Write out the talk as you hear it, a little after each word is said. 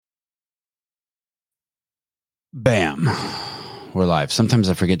Bam. We're live. Sometimes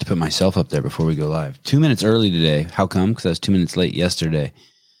I forget to put myself up there before we go live. 2 minutes early today. How come? Because I was 2 minutes late yesterday.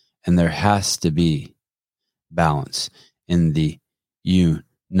 And there has to be balance in the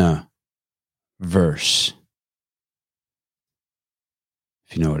universe.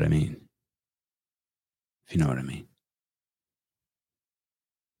 If you know what I mean. If you know what I mean.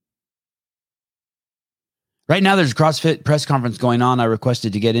 Right now, there's a CrossFit press conference going on. I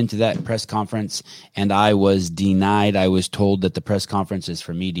requested to get into that press conference, and I was denied. I was told that the press conference is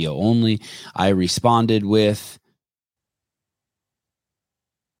for media only. I responded with,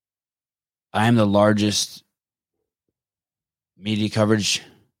 I am the largest media coverage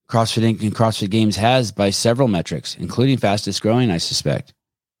CrossFit Inc. and CrossFit Games has by several metrics, including fastest growing, I suspect,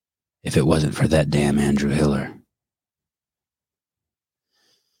 if it wasn't for that damn Andrew Hiller.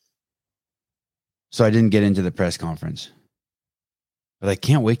 So I didn't get into the press conference, but I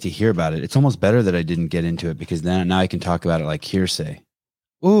can't wait to hear about it. It's almost better that I didn't get into it because then now I can talk about it like hearsay.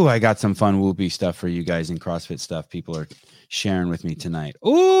 Ooh, I got some fun whoopee stuff for you guys in CrossFit stuff people are sharing with me tonight.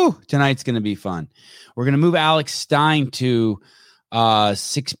 Ooh, tonight's going to be fun. We're going to move Alex Stein to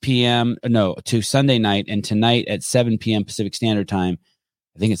 6 p.m. No, to Sunday night, and tonight at 7 p.m. Pacific Standard Time.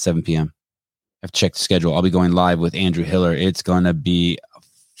 I think it's 7 p.m. I've checked the schedule. I'll be going live with Andrew Hiller. It's going to be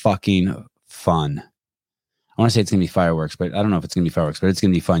fucking fun. I want to say it's going to be fireworks, but I don't know if it's going to be fireworks, but it's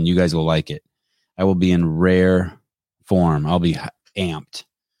going to be fun. You guys will like it. I will be in rare form. I'll be amped.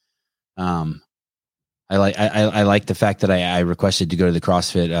 I like the fact that I requested to go to the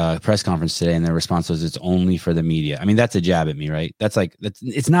CrossFit press conference today, and their response was it's only for the media. I mean, that's a jab at me, right?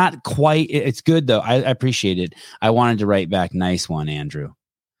 It's not quite. It's good though. I appreciate it. I wanted to write back, nice one, Andrew,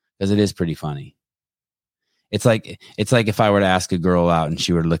 because it is pretty funny. It's like if I were to ask a girl out and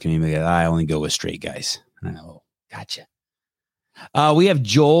she were to look at me and be like, I only go with straight guys. And I go, gotcha. We have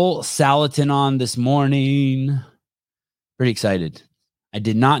Joel Salatin on this morning. Pretty excited. I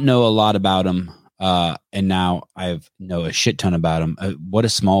did not know a lot about him, and now I know a shit ton about him. What a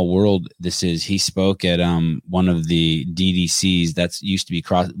small world this is. He spoke at one of the DDCs. That's used to be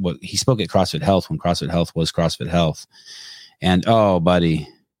he spoke at CrossFit Health when CrossFit Health was CrossFit Health. And oh, buddy,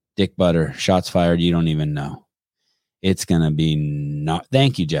 Dick Butter, shots fired. You don't even know. It's gonna be not.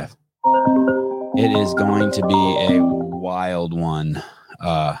 Thank you, Jeff. It is going to be a wild one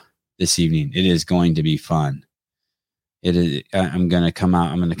this evening. It is going to be fun. It is. I'm going to come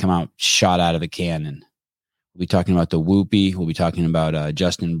out shot out of a cannon. We'll be talking about the whoopee. We'll be talking about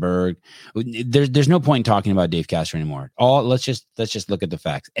Justin Berg. There's no point in talking about Dave Castro anymore. Let's just look at the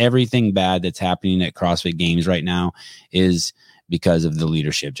facts. Everything bad that's happening at CrossFit Games right now is because of the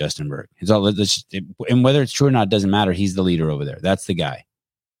leadership, Justin Berg. And whether it's true or not doesn't matter. He's the leader over there. That's the guy.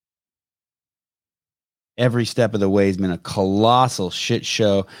 Every step of the way has been a colossal shit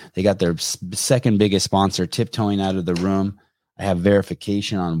show. They got their second biggest sponsor tiptoeing out of the room. I have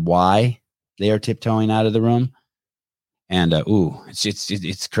verification on why they are tiptoeing out of the room. And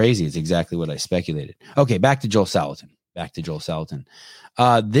it's crazy. It's exactly what I speculated. Okay, back to Joel Salatin.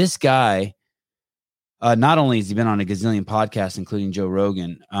 This guy, not only has he been on a gazillion podcasts, including Joe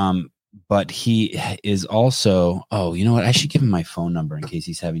Rogan, but he is also. Oh, you know what? I should give him my phone number in case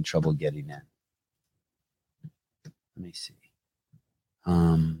he's having trouble getting in. Let me see.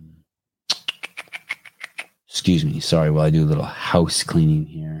 Excuse me. Sorry, while I do a little house cleaning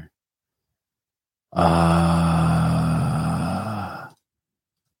here.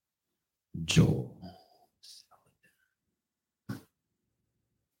 Joel.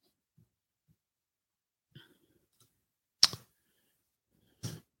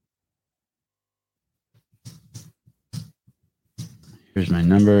 Here's my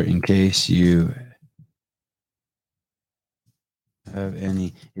number in case you have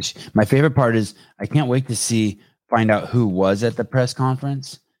any issue. My favorite part is I can't wait to find out who was at the press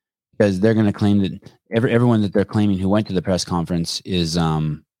conference, because they're going to claim that everyone that they're claiming who went to the press conference is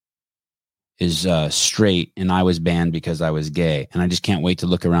straight, and I was banned because I was gay. And I just can't wait to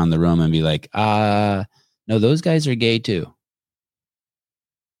look around the room and be like, no, those guys are gay too.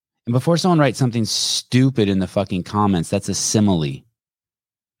 And before someone writes something stupid in the fucking comments, that's a simile.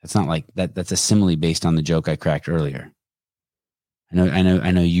 That's not like that. That's a simile based on the joke I cracked earlier. I know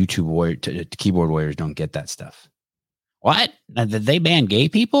YouTube keyboard warriors don't get that stuff. What? Did they ban gay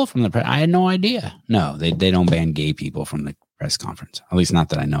people from the press? I had no idea. No, they don't ban gay people from the press conference. At least not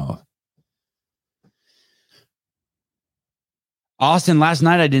that I know of. Austin, last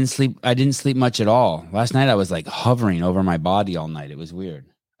night I didn't sleep much at all. Last night I was like hovering over my body all night. It was weird.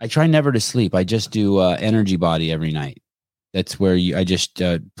 I try never to sleep. I just do energy body every night. That's where I just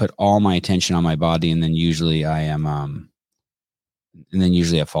put all my attention on my body, and then usually I am And then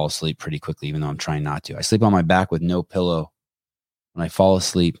usually I fall asleep pretty quickly, even though I'm trying not to. I sleep on my back with no pillow when I fall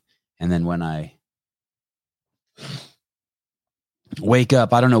asleep. And then when I wake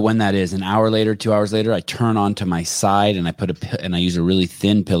up, I don't know when that is, an hour later, 2 hours later, I turn onto my side and I use a really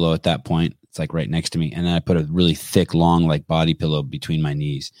thin pillow at that point. It's like right next to me. And then I put a really thick, long, like body pillow between my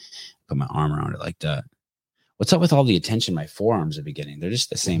knees, put my arm around it like that. What's up with all the attention my forearms have been getting? They're just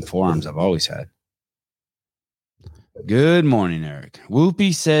the same forearms I've always had. Good morning, Eric.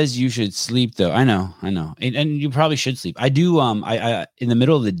 Whoopi says you should sleep though. I know. And you probably should sleep. I do. I in the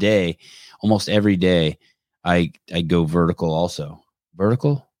middle of the day, almost every day, I go vertical also.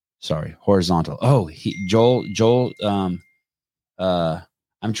 Vertical? Sorry, horizontal. Oh, Joel,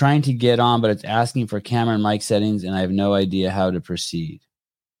 I'm trying to get on, but it's asking for camera and mic settings, and I have no idea how to proceed.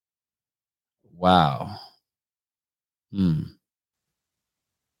 Wow.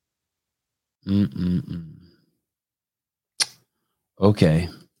 Okay.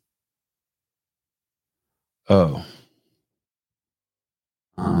 Oh.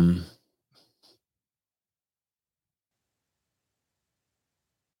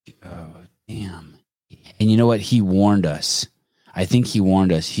 Oh, damn. And you know what? He warned us. I think he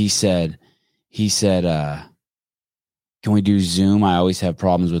warned us. He said, can we do Zoom? I always have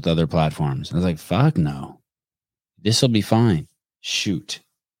problems with other platforms. I was like, fuck no. This will be fine. Shoot.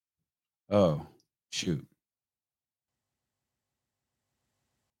 Oh, shoot.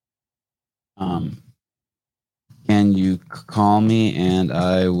 Can you call me and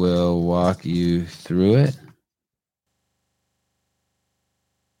I will walk you through it?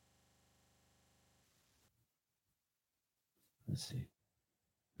 Let's see.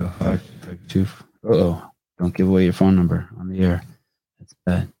 Don't give away your phone number on the air. That's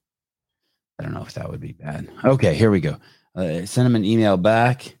bad. I don't know if that would be bad. Okay, here we go. Send him an email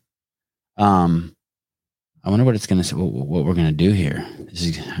back. I wonder what it's going to say. What we're going to do here.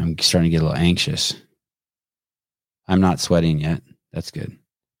 I'm starting to get a little anxious. I'm not sweating yet. That's good.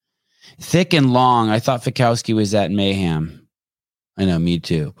 Thick and long. I thought Fikowski was at Mayhem. I know, me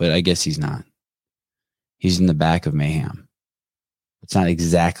too, but I guess he's not. He's in the back of Mayhem. It's not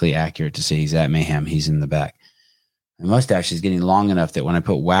exactly accurate to say he's at Mayhem. He's in the back. My mustache is getting long enough that when I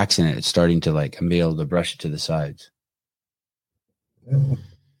put wax in it, it's starting to I'm be able to brush it to the sides. We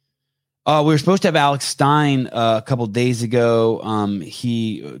were supposed to have Alex Stein a couple days ago.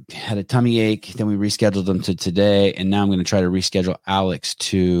 He had a tummy ache. Then we rescheduled him to today, and now I'm going to try to reschedule Alex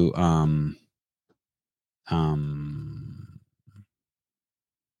to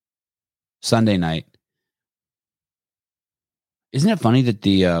Sunday night. Isn't it funny that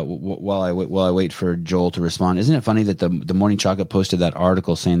while I wait for Joel to respond, isn't it funny that the Morning Chocolate posted that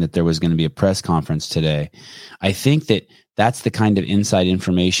article saying that there was going to be a press conference today? I think that's the kind of inside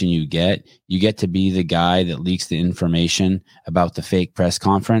information you get. You get to be the guy that leaks the information about the fake press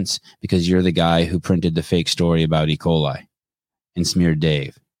conference because you're the guy who printed the fake story about E. coli and smeared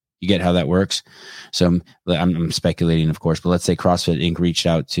Dave. You get how that works? So I'm speculating, of course, but let's say CrossFit Inc. reached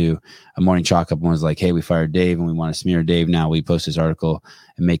out to a Morning Chocolate and was like, hey, we fired Dave and we want to smear Dave now. We post this article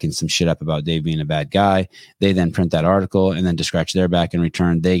and making some shit up about Dave being a bad guy. They then print that article, and then to scratch their back in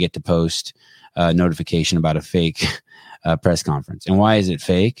return, they get to post a notification about a fake press conference. And why is it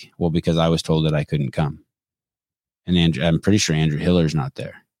fake? Well, because I was told that I couldn't come. And I'm pretty sure Andrew Hiller's not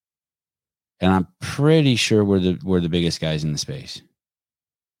there. And I'm pretty sure we're the biggest guys in the space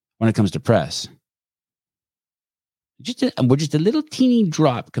when it comes to press. We're just a little teeny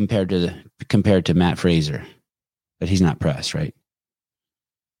drop compared to Matt Fraser, but he's not press, right?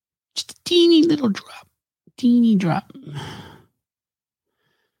 Just a teeny little drop, teeny drop.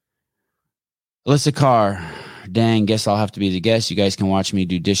 Alyssa Carr, dang, guess I'll have to be the guest. You guys can watch me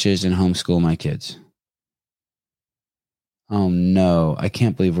do dishes and homeschool my kids. Oh no, I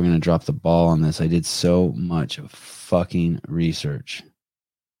can't believe we're going to drop the ball on this. I did so much fucking research.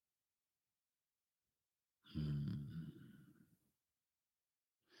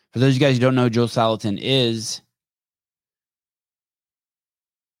 For those of you guys who don't know, Joe Salatin is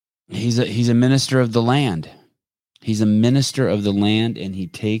he's a minister of the land. He's a minister of the land, and he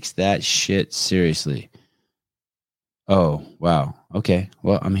takes that shit seriously. Oh, wow. Okay.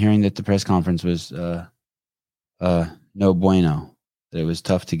 Well, I'm hearing that the press conference was no bueno, that it was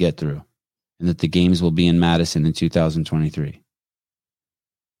tough to get through, and that the games will be in Madison in 2023.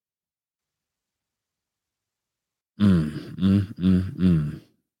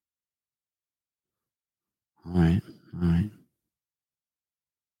 All right.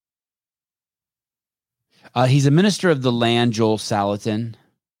 He's a minister of the land, Joel Salatin.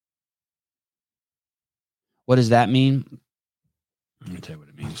 What does that mean? Let me tell you what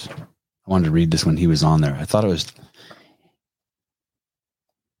it means. I wanted to read this when he was on there. I thought it was.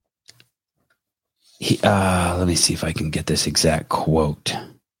 Let me see if I can get this exact quote.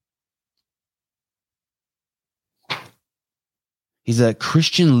 He's a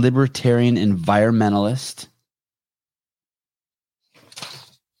Christian libertarian environmentalist.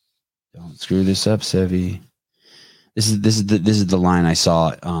 Don't screw this up, Sevi. This is the line I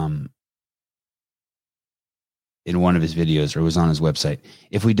saw in one of his videos, or it was on his website.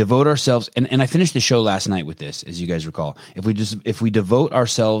 If we devote ourselves, and I finished the show last night with this, as you guys recall, if we devote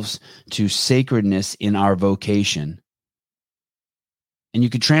ourselves to sacredness in our vocation, and you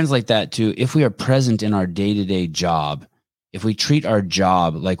could translate that to if we are present in our day-to-day job, if we treat our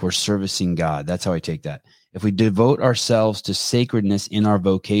job like we're servicing God, that's how I take that. If we devote ourselves to sacredness in our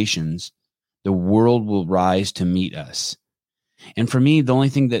vocations, the world will rise to meet us. And for me, the only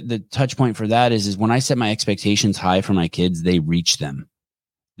thing that the touch point for that is when I set my expectations high for my kids, they reach them.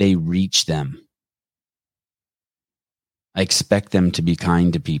 They reach them. I expect them to be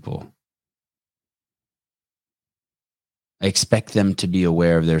kind to people. I expect them to be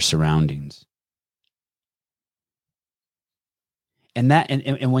aware of their surroundings. And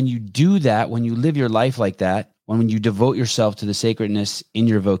when you do that, when you live your life like that, when you devote yourself to the sacredness in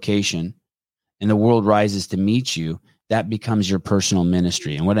your vocation and the world rises to meet you, that becomes your personal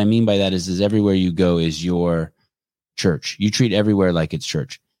ministry. And what I mean by that is everywhere you go is your church. You treat everywhere like it's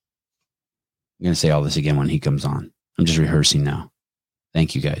church. I'm going to say all this again when he comes on. I'm just rehearsing now.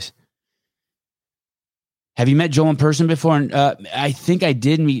 Thank you, guys. Have you met Joel in person before? And I think I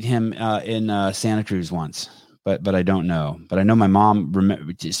did meet him in Santa Cruz once. But I don't know. But I know my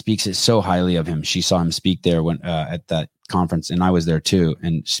mom speaks it so highly of him. She saw him speak there when at that conference, and I was there too,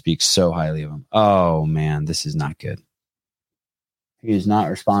 and speaks so highly of him. Oh man, this is not good. He is not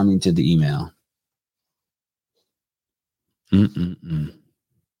responding to the email. Maybe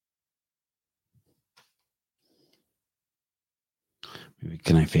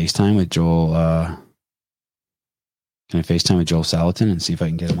can I FaceTime with Joel? Can I FaceTime with Joel Salatin and see if I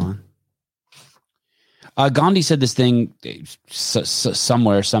can get him on? Gandhi said this thing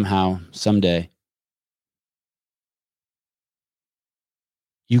somewhere, somehow, someday.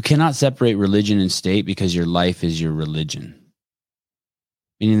 You cannot separate religion and state because your life is your religion.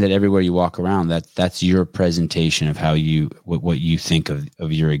 Meaning that everywhere you walk around, that's your presentation of how what you think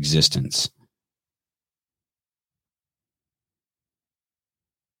of your existence.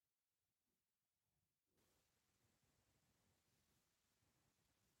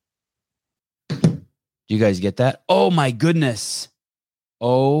 Do you guys get that? Oh my goodness.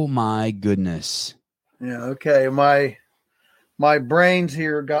 Oh my goodness. Yeah, okay. My brains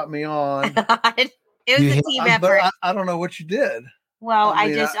here got me on. It was a team effort. I don't know what you did. Well,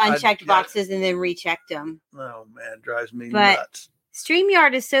 I just unchecked boxes and then rechecked them. Oh man, it drives me nuts.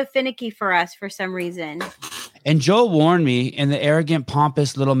 StreamYard is so finicky for us for some reason. And Joel warned me, and the arrogant,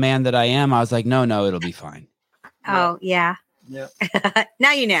 pompous little man that I am, I was like, no, it'll be fine. Oh, yeah. Yeah.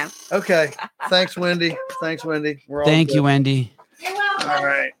 Now you know. Okay. Thanks, Wendy. We're all Thank good. you, Wendy. You're welcome. All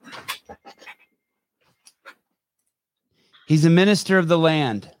right. He's a minister of the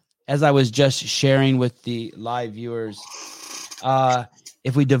land, as I was just sharing with the live viewers.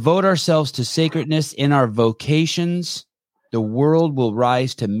 If we devote ourselves to sacredness in our vocations, the world will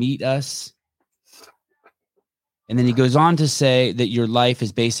rise to meet us. And then he goes on to say that your life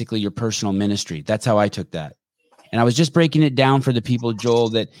is basically your personal ministry. That's how I took that. And I was just breaking it down for the people, Joel,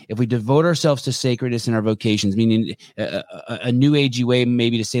 that if we devote ourselves to sacredness in our vocations, meaning a new agey way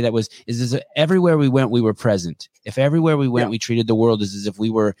maybe to say that is everywhere we went, we were present. If everywhere we went, we treated the world as if we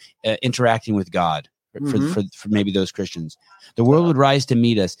were interacting with God for maybe those Christians. The world would rise to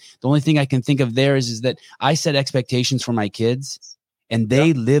meet us. The only thing I can think of there is that I set expectations for my kids, and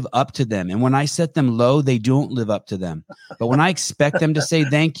they live up to them. And when I set them low, they don't live up to them. But when I expect them to say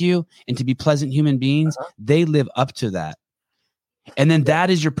thank you and to be pleasant human beings, they live up to that. And then that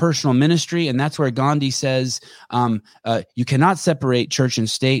is your personal ministry. And that's where Gandhi says, you cannot separate church and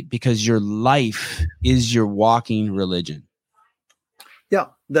state because your life is your walking religion. Yeah,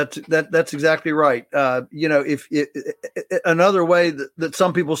 that's exactly right. If another way that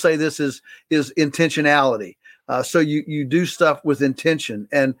some people say this is intentionality. So you do stuff with intention,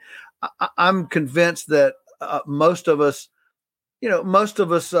 and I'm convinced that most of us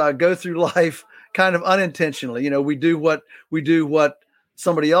go through life kind of unintentionally. We do what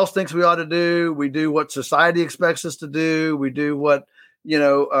somebody else thinks we ought to do. We do what society expects us to do. We do what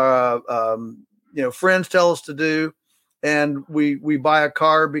friends tell us to do, and we buy a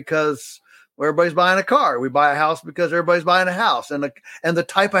car because everybody's buying a car. We buy a house because everybody's buying a house, and the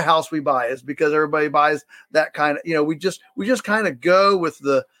type of house we buy is because everybody buys that kind of. We just kind of go with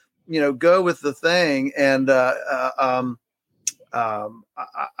the thing, and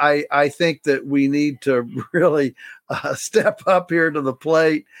I think that we need to really step up here to the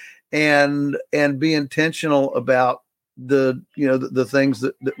plate and be intentional about the things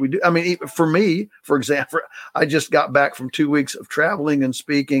that we do. I mean, for me, for example, I just got back from 2 weeks of traveling and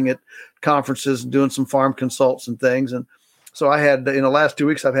speaking at conferences and doing some farm consults and things. And so I had, in the last 2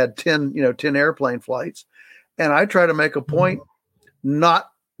 weeks, I've had 10 airplane flights, and I try to make a point not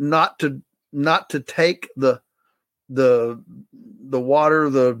to take the water,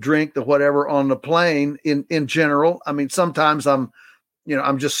 the drink, the whatever on the plane in general. I mean, sometimes I'm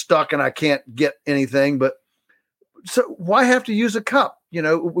just stuck and I can't get anything, but so why have to use a cup?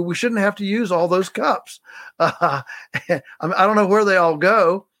 We shouldn't have to use all those cups. I don't know where they all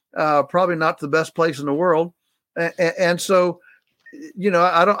go. Probably not the best place in the world. And so,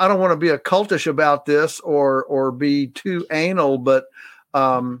 I don't want to be a cultish about this or be too anal, but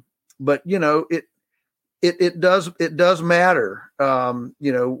it does matter.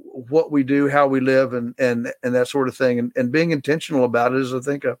 What we do, how we live, and that sort of thing, and being intentional about it is, I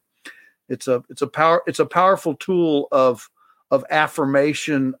think, it's a powerful tool of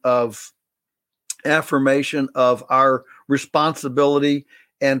affirmation of our responsibility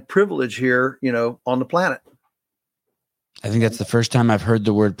and privilege here, on the planet. I think that's the first time I've heard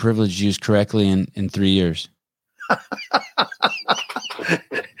the word privilege used correctly in 3 years.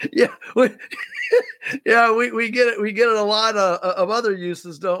 Yeah, we get it. We get it a lot of other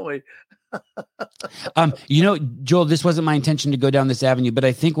uses, don't we? Joel, this wasn't my intention to go down this avenue, but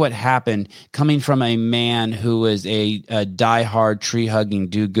I think what happened, coming from a man who was a diehard tree-hugging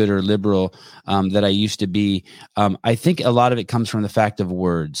do-gooder liberal that I used to be, I think a lot of it comes from the fact of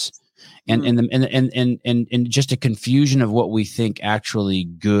words, and just a confusion of what we think actually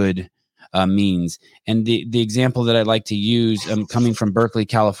good means. And the example that I'd like to use, coming from Berkeley,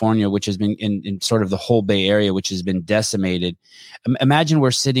 California, which has been in sort of the whole Bay Area, which has been decimated. Imagine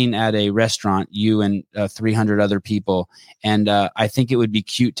we're sitting at a restaurant, you and 300 other people, and I think it would be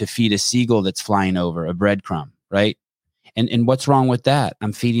cute to feed a seagull that's flying over, a breadcrumb, right? And what's wrong with that?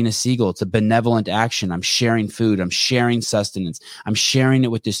 I'm feeding a seagull. It's a benevolent action. I'm sharing food. I'm sharing sustenance. I'm sharing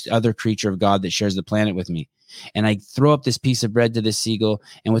it with this other creature of God that shares the planet with me. And I throw up this piece of bread to this seagull,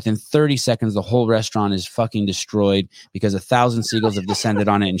 and within 30 seconds, the whole restaurant is fucking destroyed because 1,000 seagulls have descended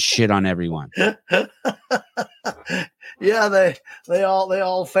on it and shit on everyone. Yeah, they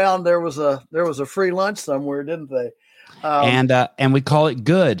all found there was a free lunch somewhere, didn't they? And we call it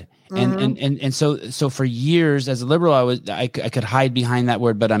good. Mm-hmm. And so for years as a liberal, I could hide behind that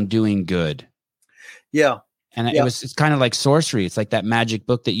word, but I'm doing good. Yeah. And it's kind of like sorcery. It's like that magic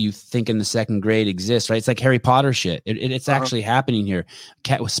book that you think in the second grade exists, right? It's like Harry Potter shit. It's actually happening here.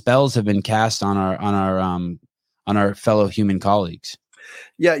 Spells have been cast on our fellow human colleagues.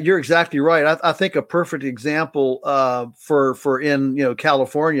 Yeah, you're exactly right. I think a perfect example for in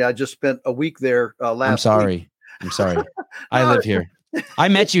California. I just spent a week there last week. I'm sorry. I live here. I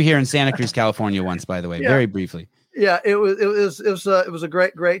met you here in Santa Cruz, California once, by the way, very briefly. Yeah, it was a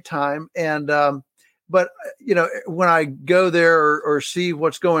great time. And but when I go there or see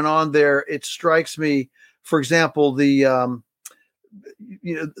what's going on there, it strikes me, for example, the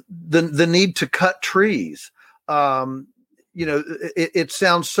need to cut trees. It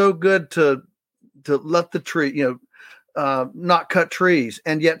sounds so good to let the tree, not cut trees.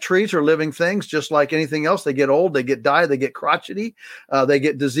 And yet trees are living things just like anything else. They get old, they die, they get crotchety, they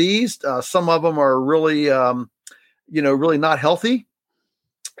get diseased. Some of them are really, really not healthy.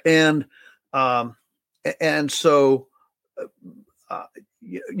 And so,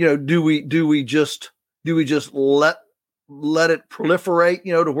 do we just let it proliferate,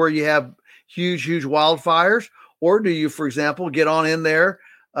 to where you have huge wildfires? Or do you, for example, get on in there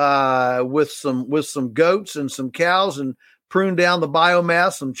with some goats and some cows and prune down the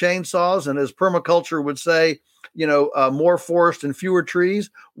biomass, some chainsaws, and as permaculture would say, more forest and fewer trees,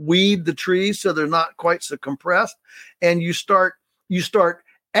 weed the trees so they're not quite so compressed, and you start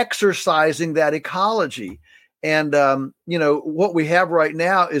exercising that ecology. And what we have right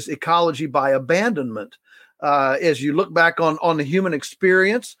now is ecology by abandonment. As you look back on the human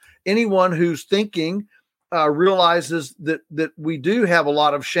experience, anyone who's thinking realizes that we do have a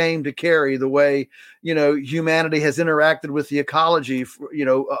lot of shame to carry, the way humanity has interacted with the ecology.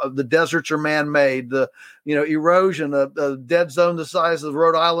 The deserts are man-made, the erosion, the dead zone the size of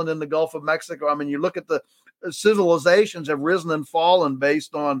Rhode Island in the Gulf of Mexico. I mean, you look at the civilizations have risen and fallen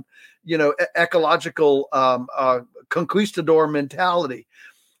based on ecological conquistador mentality.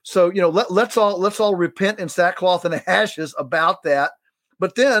 So let's all repent in sackcloth and ashes about that.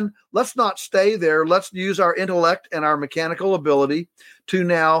 But then let's not stay there. Let's use our intellect and our mechanical ability to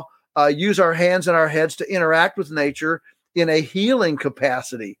now use our hands and our heads to interact with nature in a healing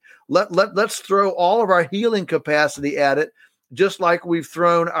capacity. Let's throw all of our healing capacity at it, just like we've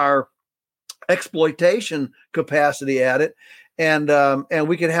thrown our exploitation capacity at it, and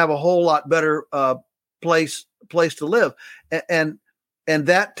we can have a whole lot better place to live. And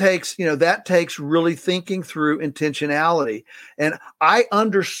that takes really thinking through intentionality. And I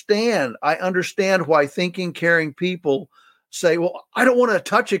understand why thinking, caring people say, well, I don't want to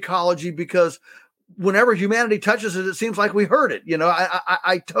touch ecology because whenever humanity touches it, it seems like we hurt it.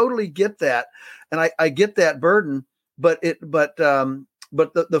 I totally get that. And I get that burden, but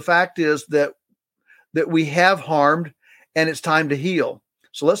the fact is that we have harmed, and it's time to heal.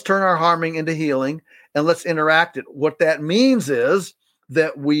 So let's turn our harming into healing, and let's interact it. What that means is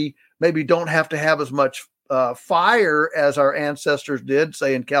that we maybe don't have to have as much fire as our ancestors did,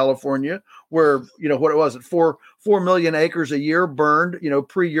 say in California, where, what it was, 4 million acres a year burned,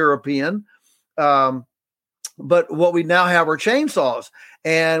 pre-European. But what we now have are chainsaws,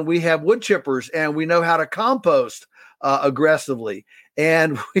 and we have wood chippers, and we know how to compost aggressively,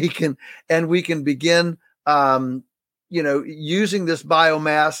 and we can begin, using this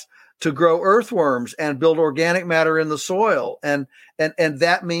biomass to grow earthworms and build organic matter in the soil. And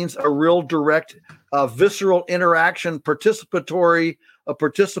that means a real direct, visceral interaction, participatory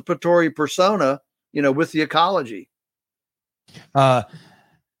persona, with the ecology. Is that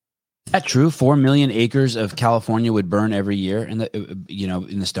true? 4 million acres of California would burn every year in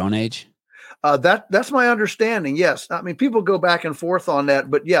the Stone Age? That's my understanding. Yes. I mean, people go back and forth on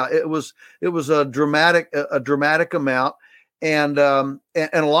that, but yeah, it was a dramatic amount. And a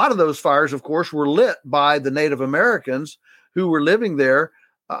lot of those fires, of course, were lit by the Native Americans who were living there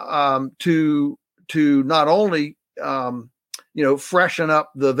to not only freshen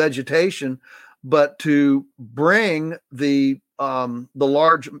up the vegetation, but to bring the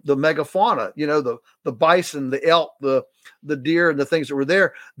megafauna, the bison, the elk, the deer, and the things that were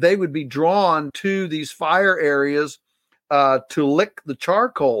there. They would be drawn to these fire areas to lick the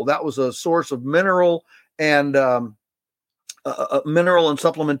charcoal. That was a source of mineral and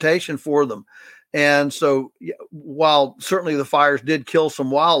supplementation for them. And so, while certainly the fires did kill some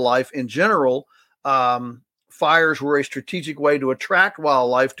wildlife in general, fires were a strategic way to attract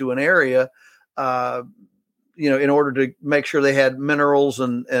wildlife to an area, in order to make sure they had minerals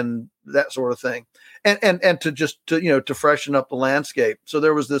and that sort of thing, and to freshen up the landscape. So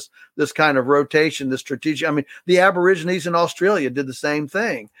there was this kind of rotation, this strategic. I mean, the Aborigines in Australia did the same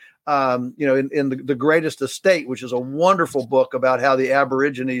thing. In the Greatest Estate, which is a wonderful book about how the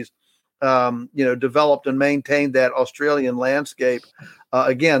Aborigines, developed and maintained that Australian landscape.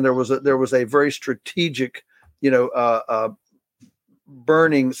 Again, there was a very strategic,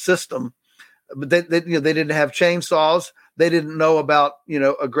 burning system, but they didn't have chainsaws. They didn't know about,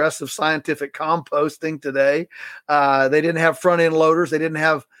 aggressive scientific composting today. They didn't have front end loaders. They didn't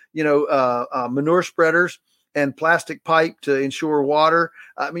have, manure spreaders and plastic pipe to ensure water.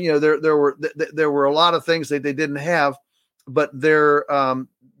 I mean, there were a lot of things that they didn't have, but their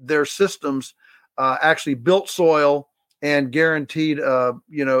systems actually built soil and guaranteed, an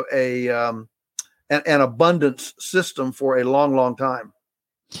abundance system for a long, long time.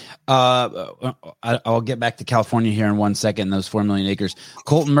 I'll get back to California here in 1 second. Those 4 million acres.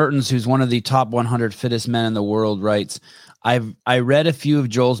 Colton Mertens, who's one of the top 100 fittest men in the world, writes, I read a few of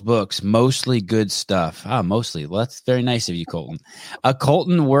Joel's books, mostly good stuff. Mostly. Well, that's very nice of you, Colton.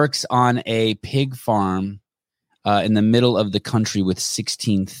 Colton works on a pig farm in the middle of the country with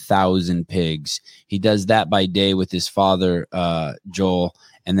 16,000 pigs. He does that by day with his father, Joel.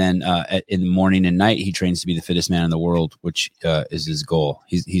 And then in the morning and night, he trains to be the fittest man in the world, which is his goal.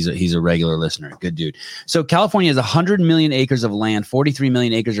 He's a regular listener. Good dude. So California has 100 million acres of land. 43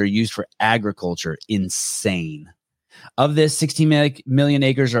 million acres are used for agriculture. Insane. Of this, 16 million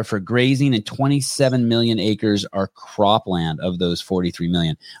acres are for grazing and 27 million acres are cropland of those 43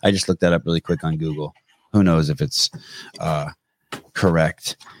 million. I just looked that up really quick on Google. Who knows if it's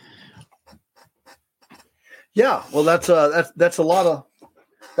correct? Yeah, well, that's a lot of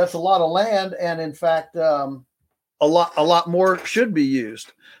land, and in fact, a lot more should be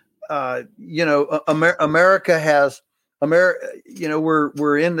used. America has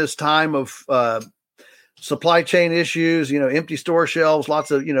we're in this time of supply chain issues. Empty store shelves,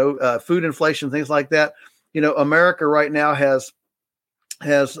 lots of food inflation, things like that. America right now has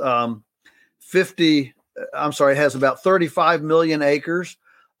about 35 million acres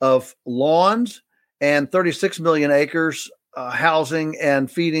of lawns and 36 million acres housing and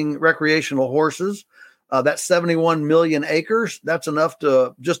feeding recreational horses. That's 71 million acres. That's enough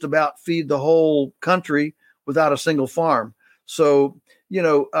to just about feed the whole country without a single farm. So,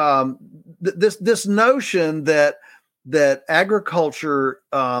 this notion that that agriculture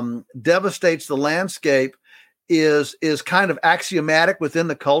devastates the landscape is kind of axiomatic within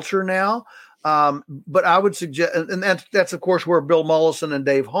the culture now. But I would suggest, and that's of course where Bill Mollison and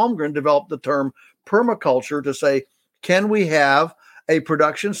Dave Holmgren developed the term permaculture to say, can we have a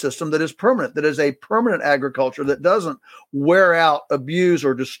production system that is permanent, that is a permanent agriculture that doesn't wear out, abuse,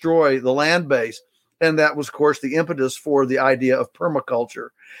 or destroy the land base? And that was, of course, the impetus for the idea of permaculture.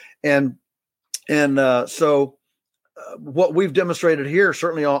 And so what we've demonstrated here,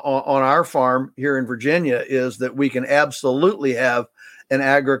 certainly on our farm here in Virginia, is that we can absolutely have an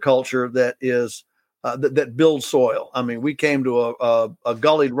agriculture that is that builds soil. I mean, we came to a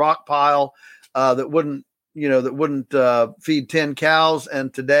gullied rock pile that wouldn't feed 10 cows,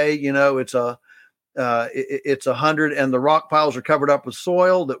 and today, it's 100, and the rock piles are covered up with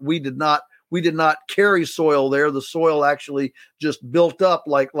soil that we did not carry soil there. The soil actually just built up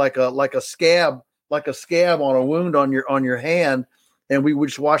like a scab on a wound on your hand, and we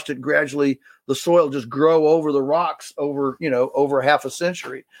just watched it gradually, the soil just grow over the rocks over half a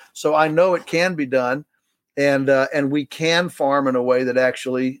century. So I know it can be done, and we can farm in a way that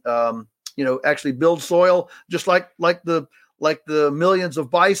actually builds soil, just like the millions of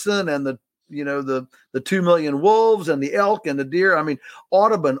bison and the 2 million wolves and the elk and the deer. I mean,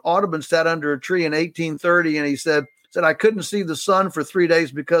 Audubon sat under a tree in 1830, and he said, I couldn't see the sun for 3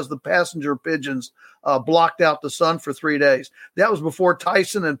 days because the passenger pigeons blocked out the sun for 3 days. That was before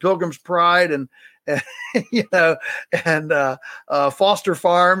Tyson and Pilgrim's Pride and Foster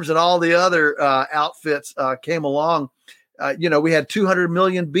Farms and all the other outfits came along. We had 200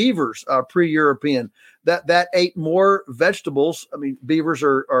 million beavers pre-European that ate more vegetables. I mean, beavers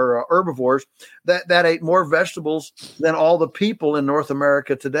are herbivores that ate more vegetables than all the people in North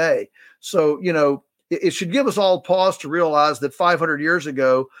America today. So, it should give us all pause to realize that 500 years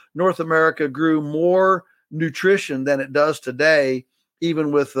ago, North America grew more nutrition than it does today,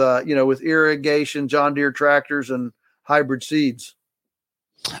 even with irrigation, John Deere tractors, and hybrid seeds.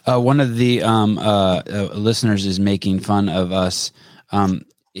 One of the listeners is making fun of us.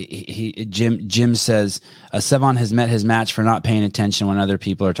 Jim says, Sevon has met his match for not paying attention when other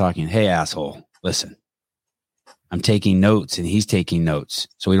people are talking. Hey, asshole, listen. I'm taking notes, and he's taking notes,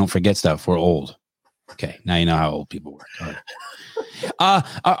 so we don't forget stuff. We're old. Okay, now you know how old people work. All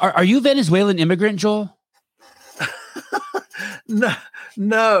right. Are you Venezuelan immigrant, Joel? No.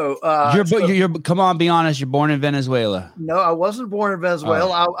 You're come on, be honest. You're born in Venezuela. No, I wasn't born in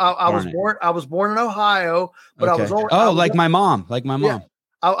Venezuela. I was born in Ohio, but okay. Like my mom. Yeah,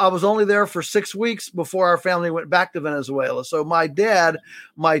 I was only there for 6 weeks before our family went back to Venezuela. So my dad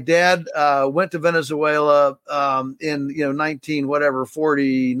went to Venezuela in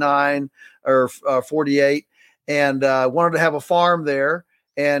 1949 or 48, and wanted to have a farm there,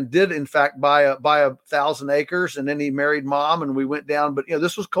 and did in fact buy 1,000 acres. And then he married Mom, and we went down. But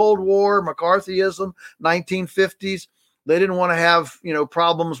this was Cold War, McCarthyism, 1950s. They didn't want to have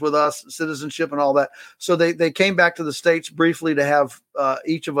problems with us, citizenship and all that. So they came back to the States briefly to have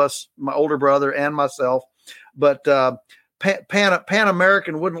each of us, my older brother and myself. But Pan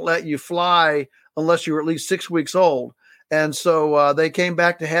American wouldn't let you fly unless you were at least 6 weeks old. And so they came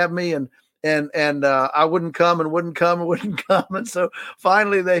back to have me, and I wouldn't come. And so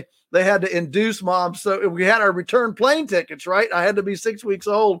finally they had to induce Mom. So we had our return plane tickets, right? I had to be 6 weeks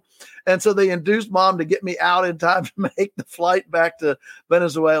old. And so they induced Mom to get me out in time to make the flight back to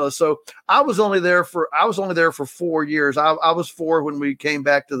Venezuela. So I was only there for 4 years. I was 4 when we came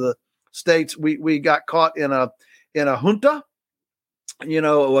back to the States. We got caught in a junta,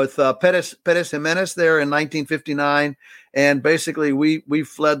 with Perez Jimenez there in 1959. And basically we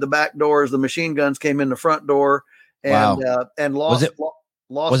fled the back doors. The machine guns came in the front door, and wow. And lost.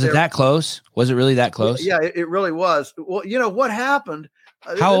 Was it that close? Was it really that close? Yeah, it really was. Well, what happened?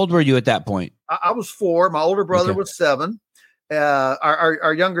 How old were you at that point? I was 4. My older brother was 7.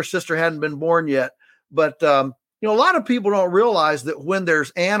 Our younger sister hadn't been born yet. But a lot of people don't realize that when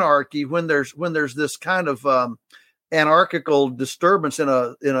there's anarchy, when there's this kind of anarchical disturbance in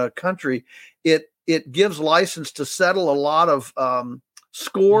a country, it gives license to settle a lot of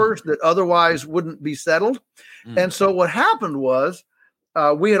scores that otherwise wouldn't be settled. And so what happened was,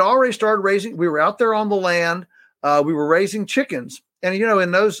 we had already started raising. We were out there on the land. We were raising chickens, and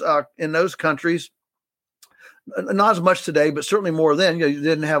in those countries, not as much today, but certainly more then. You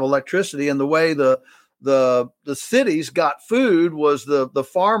didn't have electricity, and the way the cities got food was the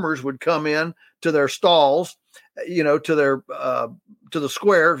farmers would come in to their stalls, to their to the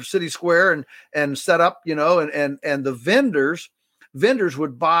square, city square, and set up, and the vendors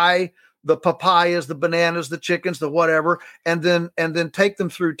would buy the papayas, the bananas, the chickens, the whatever, and then take them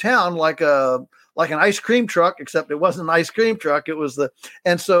through town like a like an ice cream truck, except it wasn't an ice cream truck. It was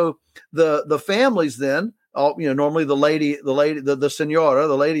and so the families then, all, normally the senora,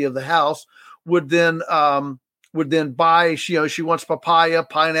 the lady of the house would then buy, she wants papaya,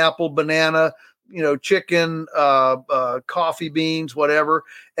 pineapple, banana, chicken, coffee beans, whatever.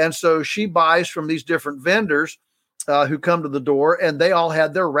 And so she buys from these different vendors who come to the door, and they all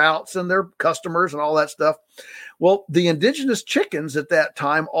had their routes and their customers and all that stuff. Well, the indigenous chickens at that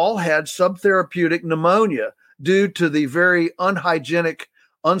time all had subtherapeutic pneumonia due to the very unhygienic,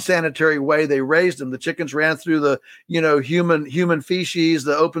 unsanitary way they raised them. The chickens ran through the, human feces,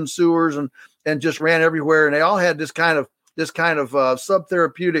 the open sewers, and just ran everywhere. And they all had this kind of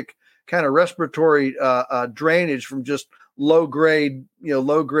subtherapeutic kind of respiratory drainage from just low grade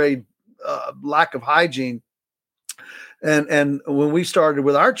lack of hygiene. And when we started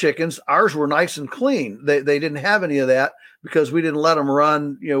with our chickens, ours were nice and clean. They didn't have any of that because we didn't let them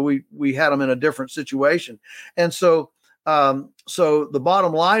run. We had them in a different situation. And so the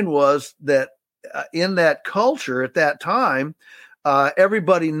bottom line was that in that culture at that time,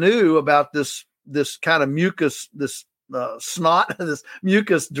 everybody knew about this kind of mucus, this snot, this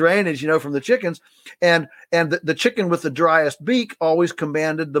mucus drainage, from the chickens, and the chicken with the driest beak always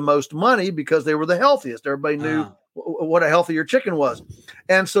commanded the most money because they were the healthiest. Everybody knew what a healthier chicken was.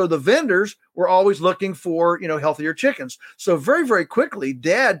 And so the vendors were always looking for, healthier chickens. So very, very quickly,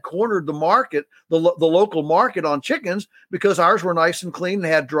 Dad cornered the market, the local market on chickens, because ours were nice and clean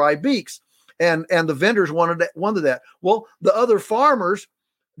and had dry beaks. And the vendors wanted that. Well, the other farmers,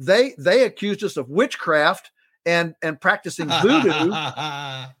 they accused us of witchcraft and practicing voodoo,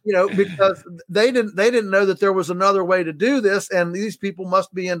 because they didn't know that there was another way to do this. And these people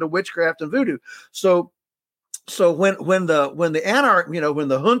must be into witchcraft and voodoo. So when the anarchy, when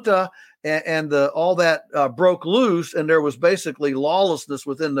the junta and all that broke loose, and there was basically lawlessness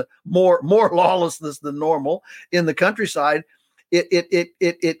within the more lawlessness than normal in the countryside,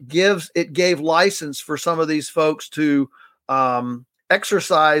 it gave license for some of these folks to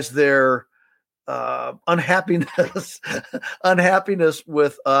exercise their unhappiness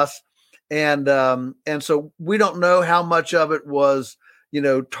with us, and so we don't know how much of it was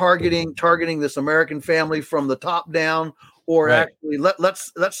targeting this American family from the top down, or right. Actually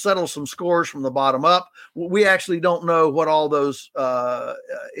let's settle some scores from the bottom up. We actually don't know what all those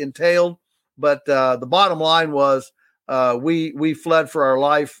entailed, but the bottom line was we fled for our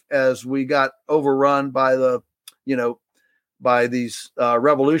life as we got overrun by by these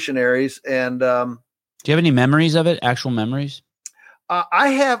revolutionaries. And do you have any memories of it? Actual memories?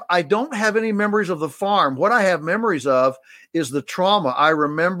 I don't have any memories of the farm. What I have memories of is the trauma. I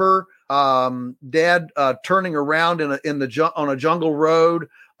remember Dad turning around on a jungle road.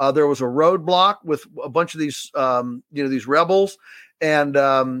 There was a roadblock with a bunch of these these rebels,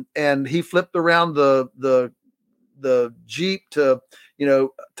 and he flipped around the Jeep to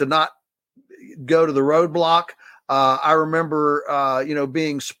not go to the roadblock. I remember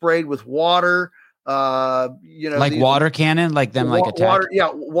being sprayed with water. Like water cannon, like them, like attack.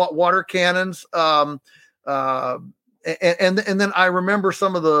 Water cannons. And then I remember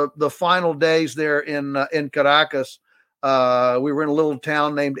some of the final days there in Caracas. We were in a little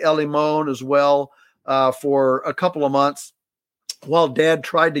town named El Limon as well for a couple of months while Dad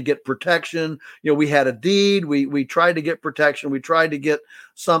tried to get protection. We had a deed. We tried to get protection. We tried to get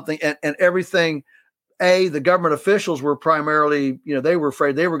something, and everything. The government officials were primarily, they were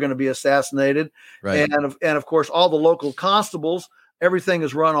afraid they were going to be assassinated. Right. And of course, all the local constables, everything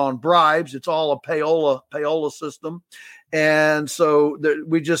is run on bribes. It's all a payola system. And so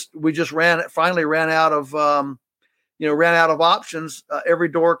we finally ran out of options. Every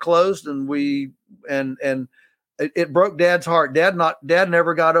door closed, and it broke Dad's heart. Dad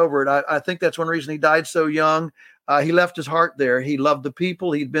never got over it. I think that's one reason he died so young. He left his heart there. He loved the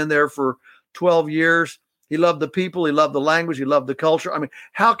people. He'd been there for 12 years. He loved the people. He loved the language. He loved the culture. I mean,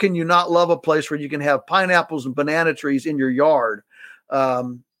 how can you not love a place where you can have pineapples and banana trees in your yard? I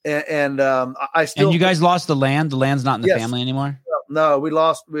still. And you guys lost the land. The land's not in the family anymore. No, we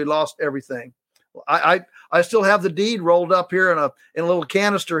lost everything. I still have the deed rolled up here in a little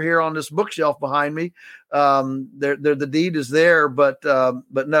canister here on this bookshelf behind me. The deed is there, but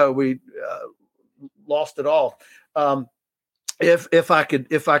no, we lost it all. If I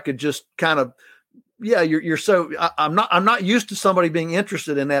could just kind of, you're so, I'm not used to somebody being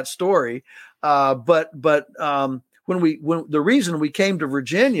interested in that story. But when the reason we came to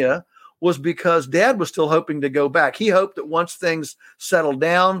Virginia was because Dad was still hoping to go back. He hoped that once things settled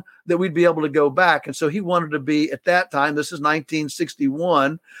down that we'd be able to go back. And so he wanted to be, at that time, this is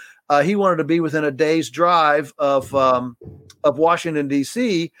 1961. He wanted to be within a day's drive of Washington,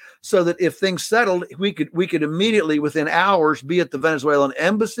 D.C., so that if things settled, we could immediately, within hours, be at the Venezuelan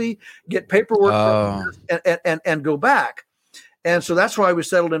embassy, get paperwork, and go back. And so that's why we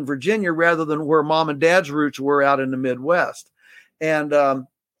settled in Virginia rather than where mom and dad's roots were out in the Midwest. And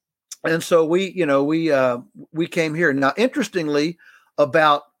so we came here. Now, interestingly,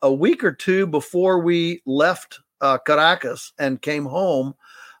 about a week or two before we left Caracas and came home,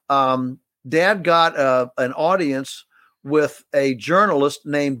 Dad got an audience with a journalist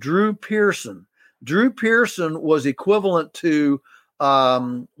named Drew Pearson. Drew Pearson was equivalent to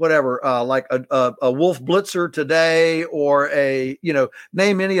like a Wolf Blitzer today, or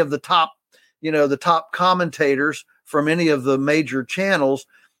name any of the top commentators from any of the major channels.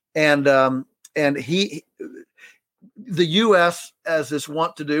 And the U.S., as is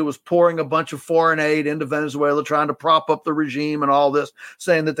wont to do, was pouring a bunch of foreign aid into Venezuela, trying to prop up the regime and all this,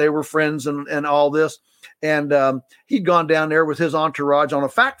 saying that they were friends and all this. And he'd gone down there with his entourage on a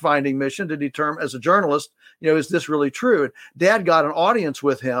fact-finding mission to determine, as a journalist, is this really true? And Dad got an audience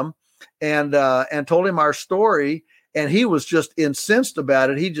with him and told him our story, and he was just incensed about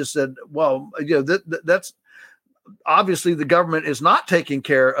it. He just said, well, that's obviously the government is not taking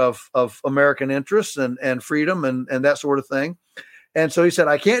care of American interests and freedom and that sort of thing. And so he said,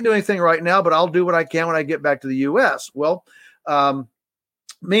 I can't do anything right now, but I'll do what I can when I get back to the U.S. Well,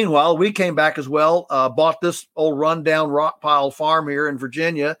 meanwhile, we came back as well, bought this old rundown rock pile farm here in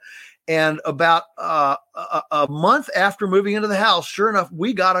Virginia. And about a month after moving into the house, sure enough,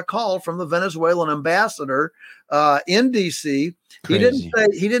 we got a call from the Venezuelan ambassador in D.C. Crazy.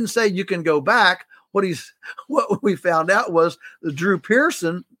 He didn't say you can go back. What we found out was that Drew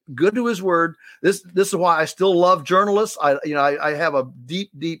Pearson, good to his word. This is why I still love journalists. I have a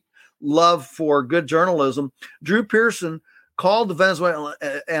deep love for good journalism. Drew Pearson called the Venezuelan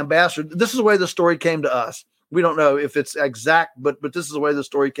ambassador. This is the way the story came to us. We don't know if it's exact, but this is the way the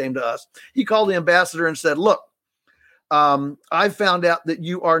story came to us. He called the ambassador and said, look, I found out that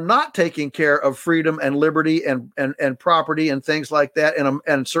you are not taking care of freedom and liberty and property and things like that,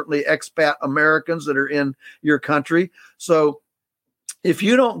 and certainly expat Americans that are in your country. So if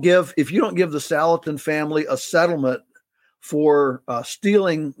you don't give the Salatin family a settlement for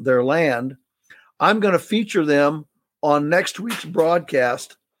stealing their land, I'm going to feature them on next week's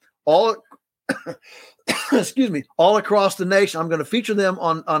broadcast. All across the nation. I'm going to feature them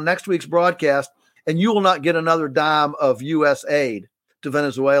on next week's broadcast, and you will not get another dime of U.S. aid to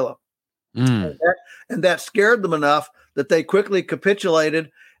Venezuela. And that scared them enough that they quickly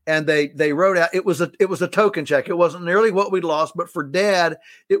capitulated, and they wrote out, it was a token check. It wasn't nearly what we'd lost, but for Dad,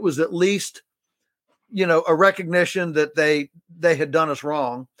 it was at least, a recognition that they had done us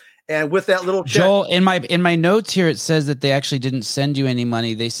wrong. And with that little check, Joel, in my notes here, it says that they actually didn't send you any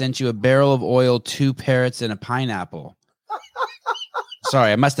money. They sent you a barrel of oil, 2 parrots, and a pineapple.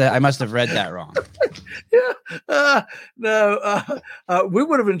 Sorry, I must have read that wrong. Yeah, no, we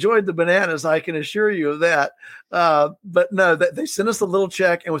would have enjoyed the bananas. I can assure you of that. But no, they sent us a little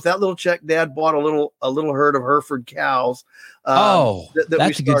check, and with that little check, Dad bought a little herd of Hereford cows.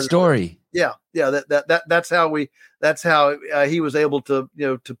 That's a good story. Yeah. That's how he was able to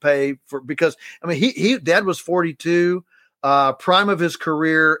to pay for, because Dad was 42, prime of his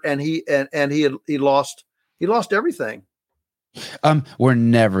career, and he lost everything. We're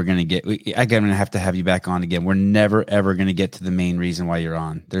never going to get, I'm going to have to have you back on again. We're never, ever going to get to the main reason why you're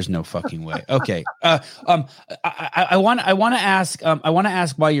on. There's no fucking way. Okay. I want to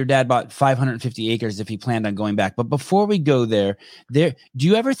ask why your dad bought 550 acres if he planned on going back. But before we go there, do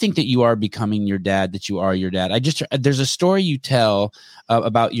you ever think that you are becoming your dad, that you are your dad? There's a story you tell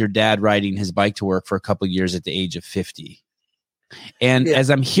about your dad riding his bike to work for a couple of years at the age of 50. And as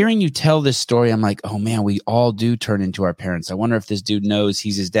I'm hearing you tell this story, I'm like, oh man, we all do turn into our parents. I wonder if this dude knows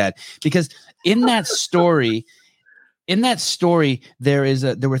he's his dad, because in that story, there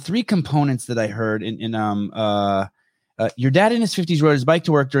were 3 components that I heard your dad in his 50s rode his bike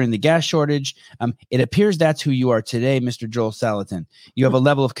to work during the gas shortage. It appears that's who you are today, Mr. Joel Salatin. You have a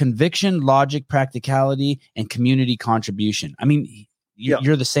level of conviction, logic, practicality, and community contribution. I mean,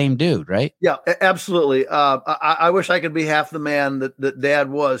 you're the same dude, right? Yeah, absolutely. I wish I could be half the man that Dad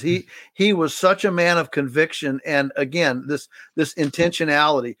was. He was such a man of conviction. And again, this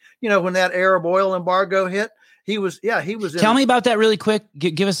intentionality, when that Arab oil embargo hit, he was. Tell me about that really quick.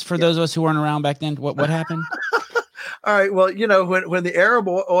 Give us, for those of us who weren't around back then, what happened? All right. Well, when the Arab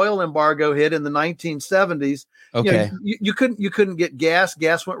oil embargo hit in the 1970s, Okay. you couldn't get gas.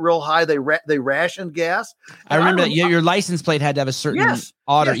 Gas went real high. They rationed gas. I remember that your license plate had to have a certain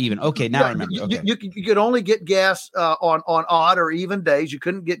odd or yes. even. Okay, now I remember. Okay. You could only get gas on odd or even days. You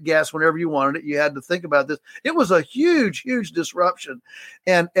couldn't get gas whenever you wanted it. You had to think about this. It was a huge disruption,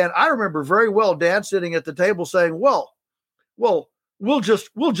 and I remember very well Dad sitting at the table saying, "Well, we'll just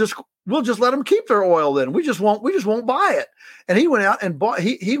let them keep their oil. Then we just won't buy it." And he went out and bought.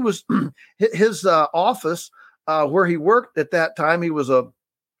 He was his office where he worked at that time. He was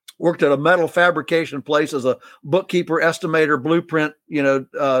worked at a metal fabrication place as a bookkeeper, estimator, blueprint,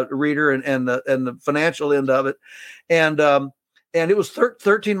 reader, and the financial end of it. And it was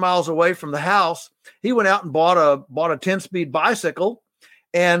 13 miles away from the house. He went out and bought a 10-speed bicycle,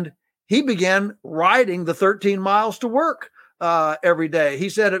 and he began riding the 13 miles to work every day. He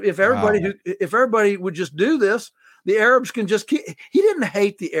said, if everybody would just do this, the Arabs can just keep. He didn't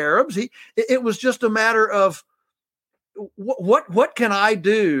hate the Arabs. It was just a matter of what can I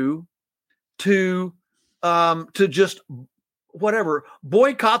do to just whatever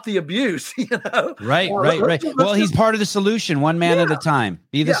boycott the abuse, Right. Well, he's part of the solution, one man at a time.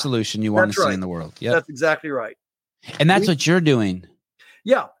 Be the solution you want to see in the world. Yeah, that's exactly right. And that's what you're doing.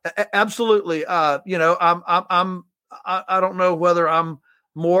 Yeah, absolutely. I don't know whether I'm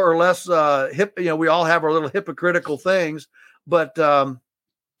more or less hip. We all have our little hypocritical things, but I'm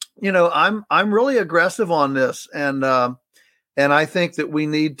really aggressive on this, and I think that we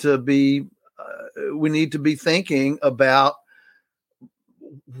need to be thinking about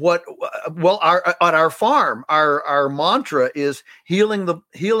on our farm, our mantra is healing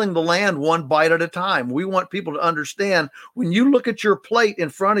the land one bite at a time. We want people to understand when you look at your plate in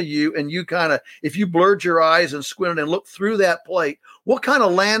front of you and you if you blurred your eyes and squinted and looked through that plate, what kind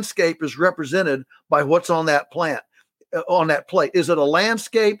of landscape is represented by what's on that plate? Is it a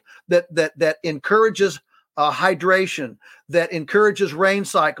landscape that encourages hydration, that encourages rain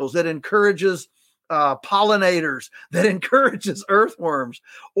cycles, that encourages pollinators, that encourages earthworms,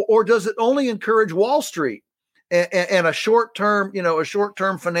 or does it only encourage Wall Street and a short-term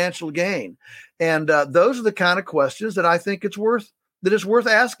financial gain? And those are the kind of questions that I think it's worth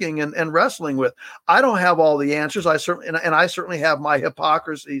asking and wrestling with. I don't have all the answers. I certainly have my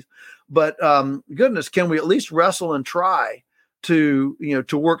hypocrisies, but goodness, can we at least wrestle and try to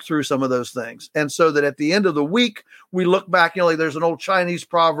work through some of those things? And so that at the end of the week, we look back, there's an old Chinese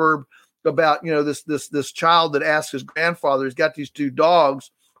proverb about, this child that asks his grandfather, he's got these two dogs,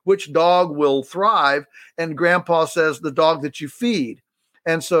 which dog will thrive? And grandpa says, the dog that you feed.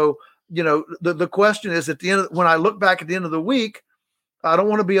 And so, the question is, at the end, when I look back at the end of the week, I don't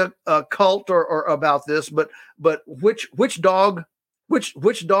want to be a cult or about this, but which dog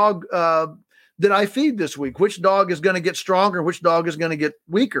did I feed this week? Which dog is going to get stronger? Which dog is going to get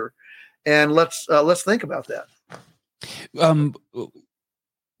weaker? And let's think about that.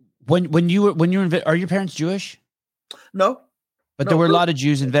 When you were are your parents Jewish? No, but there were a lot of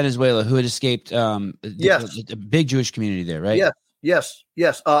Jews in Venezuela who had escaped. Yes, a big Jewish community there, right? Yes.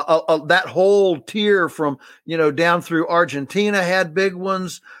 That whole tier from down through Argentina had big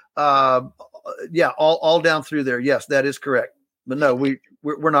ones. All down through there. Yes, that is correct. But no,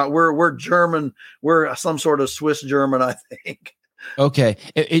 we're not. We're German. We're some sort of Swiss German, I think. Okay.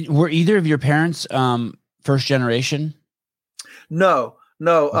 Were either of your parents first generation? No.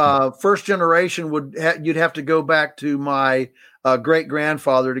 First generation you'd have to go back to my great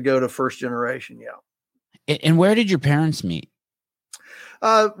grandfather to go to first generation. Yeah. And where did your parents meet?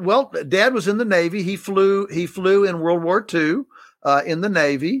 Well, Dad was in the Navy. He flew in World War II in the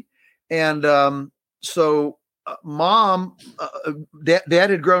Navy, and so Mom, Dad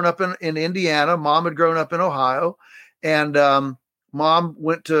had grown up in Indiana. Mom had grown up in Ohio, and Mom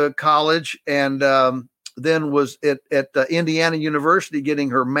went to college and then was at Indiana University getting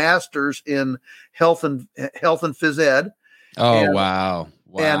her master's in health and phys ed. Oh, wow.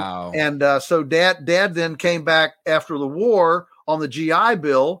 And so Dad then came back after the war on the GI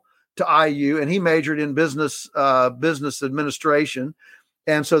Bill to IU, and he majored in business administration.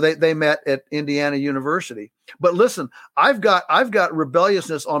 And so they met at Indiana University. But listen, I've got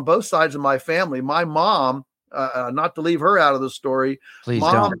rebelliousness on both sides of my family. My mom, not to leave her out of the story. Please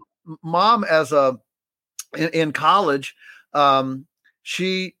don't. Mom, in college,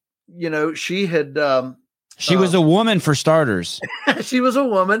 she had. She was a woman for starters. She was a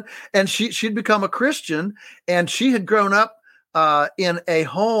woman, and she'd become a Christian, and she had grown up in a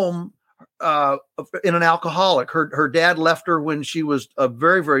home in an alcoholic. Her dad left her when she was a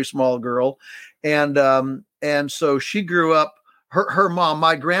very, very small girl, and so she grew up. Her mom,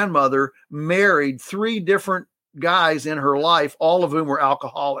 my grandmother, married three different guys in her life, all of whom were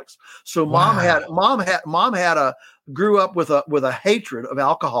alcoholics. So Wow. mom had grew up with a hatred of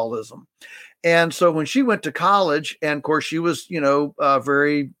alcoholism. And so when she went to college, and of course she was,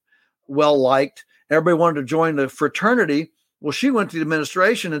 very well liked, everybody wanted to join the fraternity. Well, she went to the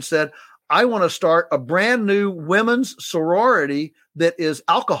administration and said, I want to start a brand new women's sorority that is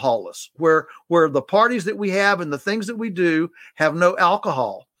alcoholless, where the parties that we have and the things that we do have no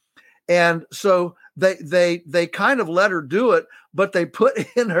alcohol. And so they kind of let her do it, but they put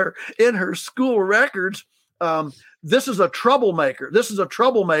in her school records, this is a troublemaker. This is a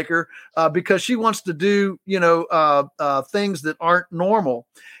troublemaker because she wants to do, things that aren't normal.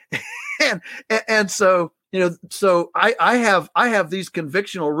 and so, so I have these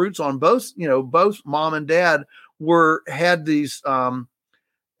convictional roots on both mom and dad had these,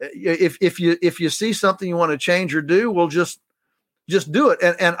 if you see something you want to change or do, well, just do it.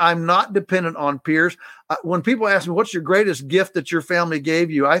 And I'm not dependent on peers. When people ask me, what's your greatest gift that your family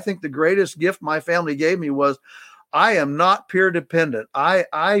gave you? I think the greatest gift my family gave me was, I am not peer dependent.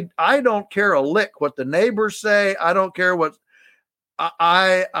 I don't care a lick what the neighbors say. I don't care what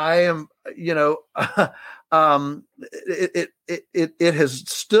I am, it has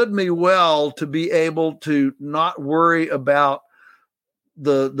stood me well to be able to not worry about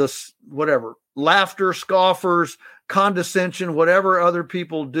the whatever laughter, scoffers, condescension, whatever other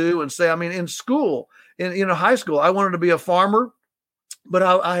people do and say. I mean, in school, in high school, I wanted to be a farmer, but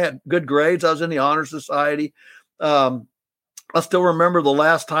I had good grades. I was in the honor society. I still remember the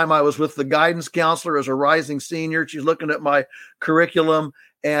last time I was with the guidance counselor as a rising senior. She's looking at my curriculum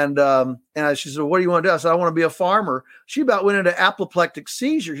and she said, what do you want to do? I said, I want to be a farmer. She about went into apoplectic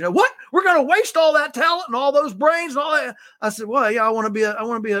seizures. What? We're going to waste all that talent and all those brains and all that. I said, well, yeah, I want to be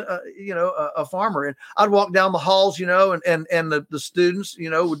a farmer. And I'd walk down the halls, and the students,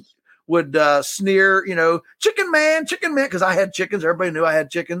 would sneer, chicken man, because I had chickens. Everybody knew I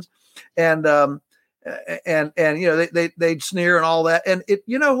had chickens. And they'd sneer and all that. And it,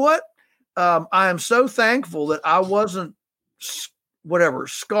 what? I am so thankful that I wasn't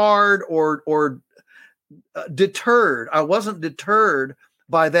scarred or deterred. I wasn't deterred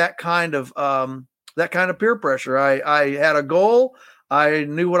by that kind of peer pressure. I had a goal. I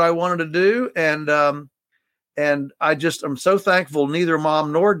knew what I wanted to do. And I'm so thankful neither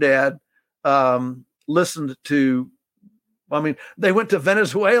mom nor dad listened to. I mean, they went to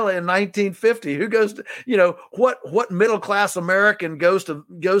Venezuela in 1950. Who goes to, what middle-class American goes to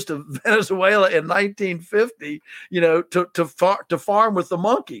Venezuela in 1950, to farm with the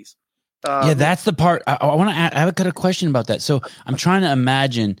monkeys? Yeah, that's the part I want to add. I've got a question about that. So I'm trying to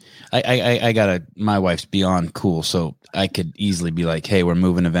imagine, my wife's beyond cool. So I could easily be like, hey, we're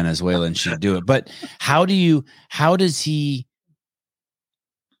moving to Venezuela and she'd do it. But how does he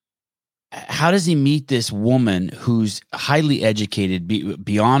meet this woman who's highly educated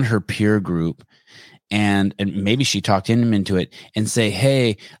beyond her peer group, and maybe she talked him into it and say,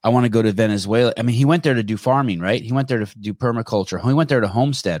 hey, I want to go to Venezuela. I mean, he went there to do farming, right? He went there to do permaculture. He went there to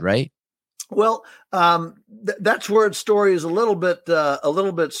homestead, right? Well, that's where its story is a little bit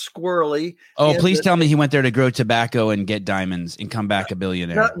squirrely. Oh, please tell me he went there to grow tobacco and get diamonds and come back a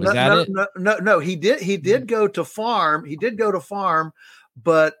billionaire. No, he did go to farm. He did go to farm.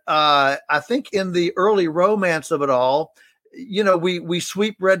 But I think in the early romance of it all, we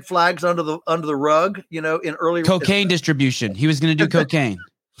sweep red flags under the rug. In early cocaine distribution, he was going to do cocaine.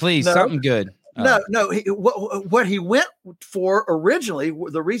 Please, something good. No. What he went for originally,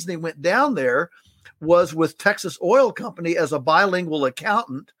 the reason he went down there was with Texas Oil Company as a bilingual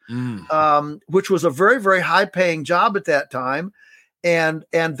accountant, which was a very, very high paying job at that time. And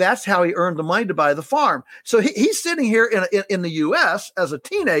that's how he earned the money to buy the farm. So he's sitting here in the U.S. as a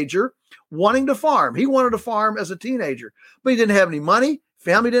teenager wanting to farm. He wanted to farm as a teenager, but he didn't have any money.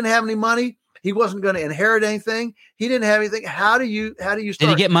 Family didn't have any money. He wasn't going to inherit anything. He didn't have anything. How do you start? Did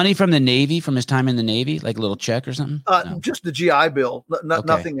he get money from the Navy, from his time in the Navy, like a little check or something? No. Just the GI Bill,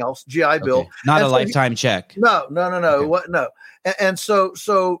 nothing else. GI Bill, not a lifetime check. No. Okay. What? No. And so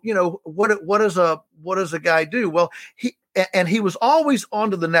what does a guy do? Well, he was always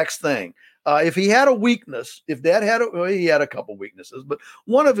on to the next thing. If he had a weakness, if Dad had he had a couple weaknesses, but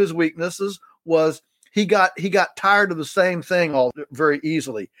one of his weaknesses was he got tired of the same thing very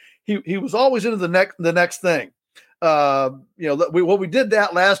easily. He was always into the next thing. We did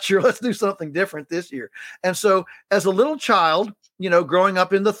that last year. Let's do something different this year. And so as a little child, growing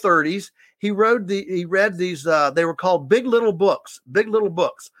up in the 30s, he read these, they were called Big Little Books.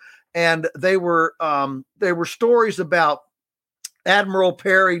 And they were stories about Admiral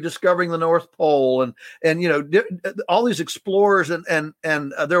Perry discovering the North Pole and all these explorers. And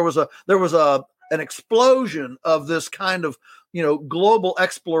there was a an explosion of this kind of, global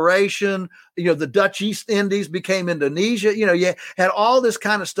exploration. The Dutch East Indies became Indonesia. You had all this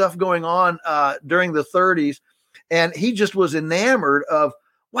kind of stuff going on during the 30s. And he just was enamored of,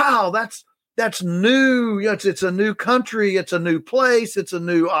 wow, that's new. It's a new country. It's a new place. It's a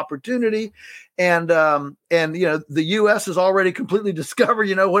new opportunity. And the U.S. is already completely discovered.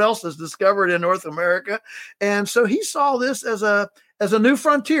 What else is discovered in North America? And so he saw this as a new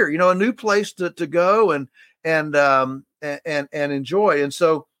frontier, a new place to go and enjoy. And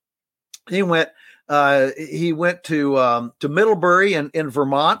so he went to Middlebury in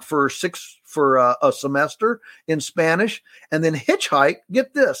Vermont for a semester in Spanish, and then hitchhiked.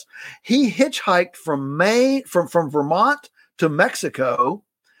 Get this. He hitchhiked from Vermont to Mexico.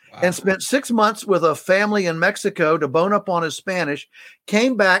 Wow. And spent 6 months with a family in Mexico to bone up on his Spanish,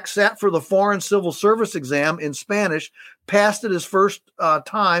 came back, sat for the Foreign Civil Service exam in Spanish, passed it his first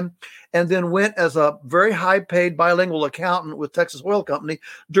time, and then went as a very high-paid bilingual accountant with Texas Oil Company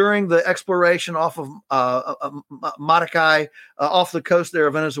during the exploration off of Maracay, off the coast there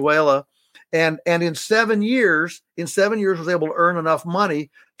of Venezuela. And in 7 years, was able to earn enough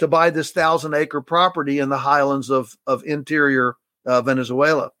money to buy this 1,000-acre property in the highlands of interior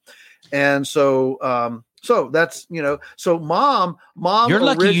Venezuela. And so that's, so mom, you're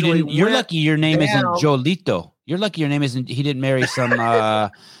lucky you're lucky your name isn't Jolito. You're lucky your name isn't, he didn't marry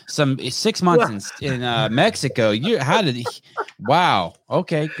some 6 months in Mexico. Wow.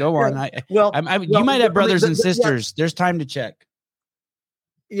 Okay, go on. You might have brothers and sisters. There's time to check.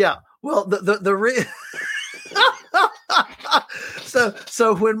 Yeah. Well,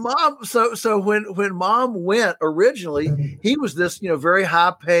 So when mom went originally, he was this, very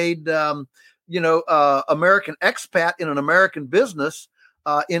high paid, American expat in an American business,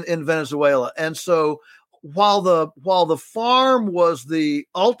 in Venezuela. And so while the farm was the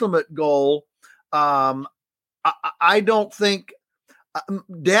ultimate goal, I don't think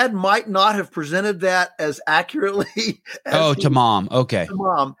Dad might not have presented that as accurately to mom. Okay. To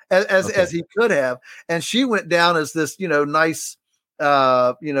mom as he could have. And she went down as this, nice,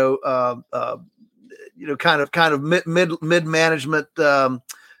 kind of mid management, kind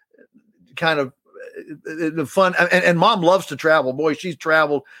of fun. And mom loves to travel. Boy, she's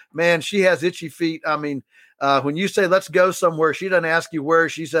traveled, man. She has itchy feet. I mean, when you say, let's go somewhere, she doesn't ask you where.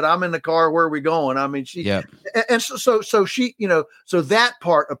 She said, I'm in the car. Where are we going? I mean, and so she, so that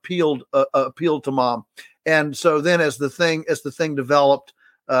part appealed to mom. And so then as the thing developed,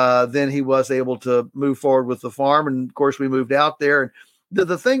 then he was able to move forward with the farm. And of course we moved out there. And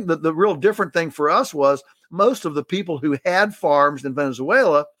the real different thing for us was most of the people who had farms in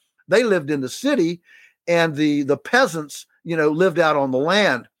Venezuela, they lived in the city, and the peasants, lived out on the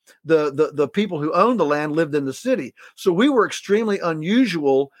land. The people who owned the land lived in the city. So we were extremely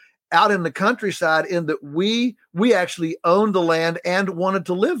unusual out in the countryside in that we actually owned the land and wanted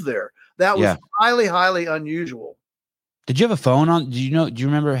to live there. That was highly, highly unusual. Did you have a phone on? Do you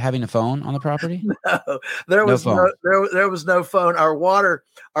remember having a phone on the property? No, there was no phone. Our water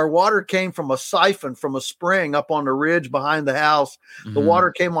came from a siphon from a spring up on the ridge behind the house. Mm-hmm. The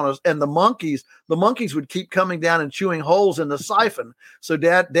water came on us, and the monkeys would keep coming down and chewing holes in the siphon. So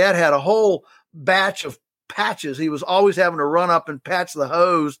Dad had a whole batch of patches. He was always having to run up and patch the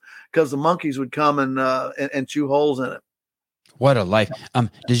hose because the monkeys would come and chew holes in it. What a life.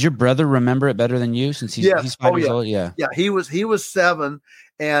 Does your brother remember it better than you since he's 5 years old? Yeah. Yeah. He was 7.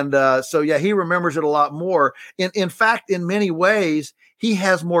 And he remembers it a lot more. In fact, in many ways, he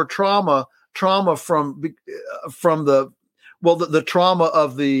has more trauma from the trauma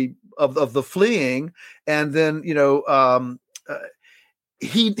of the fleeing. And then,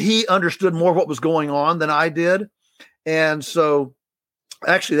 he understood more what was going on than I did. And so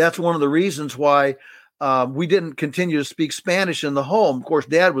actually that's one of the reasons why we didn't continue to speak Spanish in the home. Of course,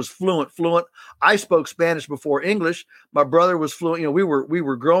 Dad was fluent. I spoke Spanish before English. My brother was fluent. We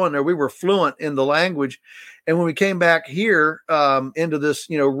were growing there. We were fluent in the language. And when we came back here into this,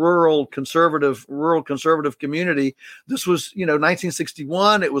 rural conservative community, this was,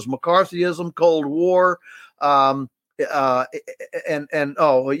 1961. It was McCarthyism, Cold War.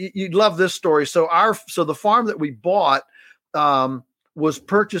 You'd love this story. So the farm that we bought was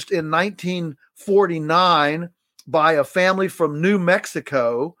purchased in 1949 by a family from New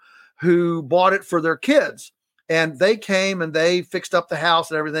Mexico who bought it for their kids. And they came and they fixed up the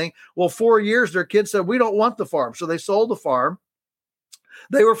house and everything. Well, 4 years, their kids said, we don't want the farm. So they sold the farm.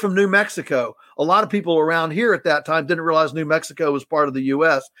 They were from New Mexico. A lot of people around here at that time didn't realize New Mexico was part of the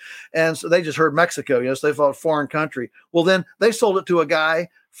U.S. And so they just heard Mexico, so they thought foreign country. Well, then they sold it to a guy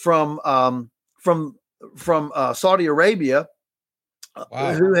from Saudi Arabia.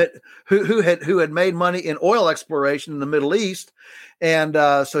 Wow. who had made money in oil exploration in the Middle East, and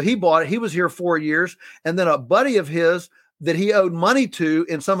so he bought it. He was here 4 years, and then a buddy of his that he owed money to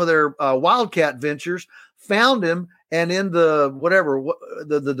in some of their wildcat ventures found him, and in the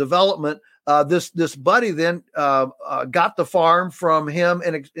the development, this buddy then got the farm from him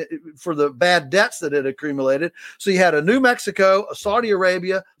and for the bad debts that had accumulated. So you had a New Mexico, a Saudi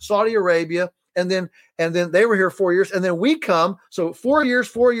Arabia, and then they were here 4 years, and then we come. So 4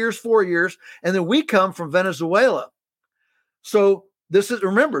 years, and then we come from Venezuela. So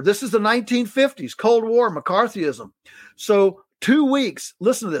remember, this is the 1950s, Cold War, McCarthyism. So 2 weeks,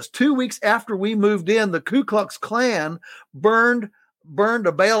 listen to this, 2 weeks after we moved in, the Ku Klux Klan burned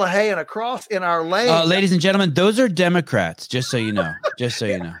a bale of hay and a cross in our lane. Ladies and gentlemen, those are Democrats, just so you know. Those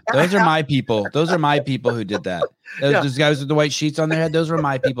are my people. Those are my people who did that. Those guys with the white sheets on their head, those were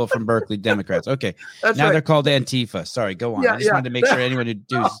my people from Berkeley, Democrats. Okay. That's now right. They're called Antifa. Sorry, go on. I just wanted to make sure anyone who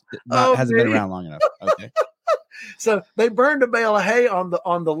hasn't been around long enough. Okay. So they burned a bale of hay on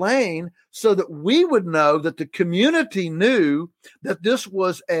the lane so that we would know, that the community knew that this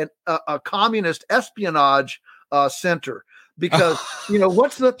was a communist espionage center. Because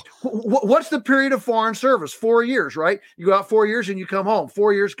what's the period of foreign service? 4 years, right? You go out 4 years and you come home.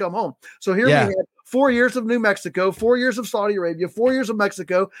 4 years, come home. So here we had 4 years of New Mexico, 4 years of Saudi Arabia, 4 years of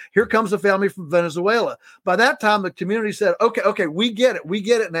Mexico. Here comes a family from Venezuela. By that time, the community said, "Okay, we get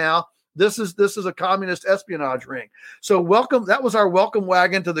it now. This is a communist espionage ring." So welcome. That was our welcome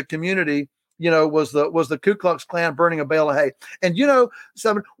wagon to the community. Was the Ku Klux Klan burning a bale of hay. And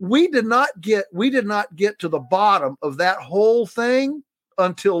Simon, we did not get to the bottom of that whole thing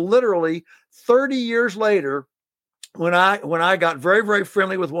until literally 30 years later, when I got very, very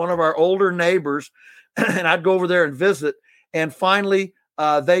friendly with one of our older neighbors, and I'd go over there and visit, and finally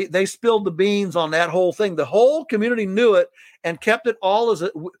they spilled the beans on that whole thing. The whole community knew it and kept it all as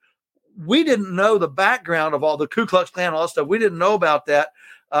we didn't know the background of all the Ku Klux Klan, all that stuff. We didn't know about that.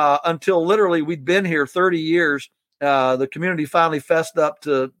 Until literally we'd been here 30 years, the community finally fessed up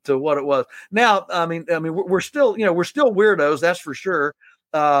to what it was. Now, I mean, we're still weirdos, that's for sure.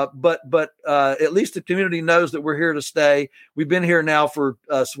 But at least the community knows that we're here to stay. We've been here now for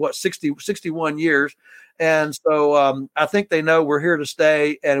 61 years, and so I think they know we're here to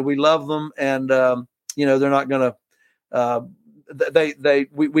stay, and we love them, and they're not going to.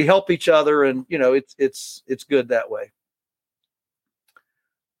 We help each other, and it's good that way.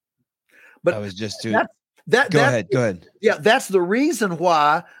 But I was just doing Go ahead. Yeah, that's the reason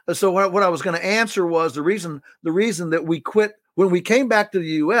why. So what I was going to answer was the reason that we quit when we came back to the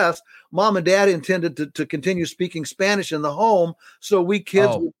U.S. Mom and Dad intended to continue speaking Spanish in the home, so we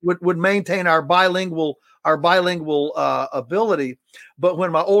kids would maintain our bilingual ability. But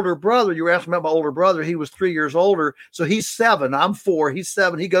when my older brother, you were asking about my older brother, he was 3 years older, so he's 7. I'm 4. He's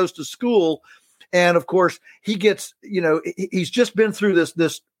 7. He goes to school, and of course he gets he's just been through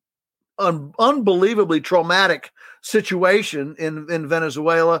this unbelievably traumatic situation in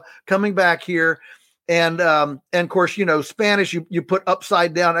Venezuela, coming back here. And of course, Spanish, you put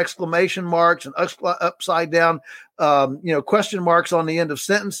upside down exclamation marks and upside down, question marks on the end of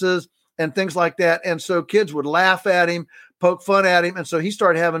sentences and things like that. And so kids would laugh at him, poke fun at him. And so he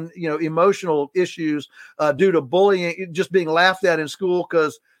started having, emotional issues due to bullying, just being laughed at in school.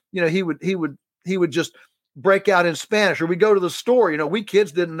 Cause he would just break out in Spanish. Or we go to the store, we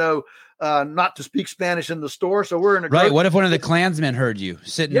kids didn't know not to speak Spanish in the store. So we're in a right. What if one of the Klansmen heard you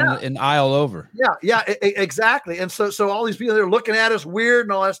sitting in aisle over? Yeah, exactly. And so all these people, they're looking at us weird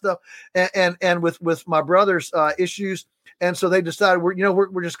and all that stuff. And with my brother's issues. And so they decided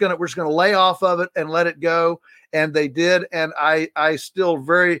we're just gonna lay off of it and let it go. And they did. And I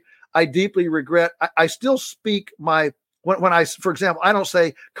deeply regret. I still speak my. When I, for example, I don't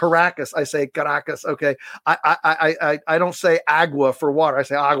say Caracas, I say Caracas. Okay. I don't say agua for water. I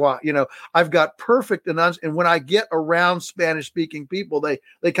say agua. I've got perfect and when I get around Spanish speaking people, they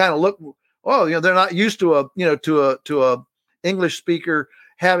kind of look, they're not used to a English speaker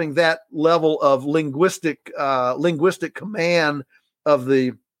having that level of linguistic command of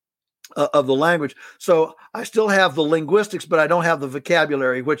the language. So I still have the linguistics, but I don't have the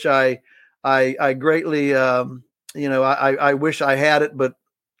vocabulary, which I greatly, I wish I had it, but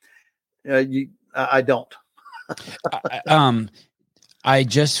I don't. I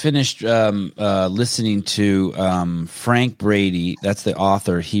just finished listening to Frank Brady. That's the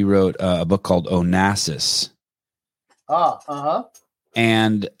author. He wrote a book called Onassis.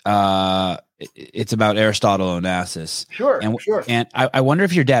 And it's about Aristotle Onassis. Sure. And I wonder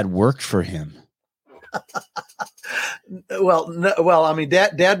if your dad worked for him. Well, I mean,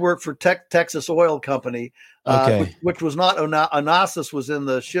 Dad worked for Texas Oil Company. Okay. which was not Onassis was in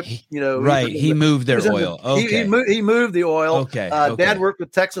the ship, Right. He moved their oil. Okay. He moved the oil. Okay. Dad worked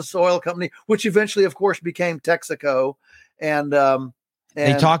with Texas Oil Company, which eventually, of course, became Texaco. And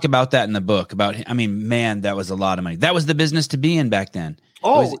they talk about that in the book man, that was a lot of money. That was the business to be in back then.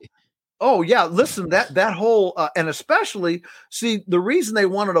 Oh yeah. Listen, that whole, and especially see the reason they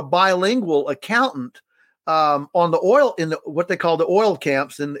wanted a bilingual accountant on the oil in what they call the oil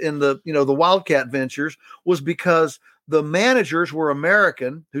camps in the the Wildcat Ventures was because the managers were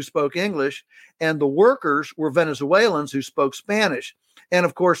American who spoke English and the workers were Venezuelans who spoke Spanish. And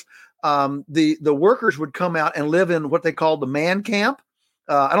of course, the workers would come out and live in what they called the man camp.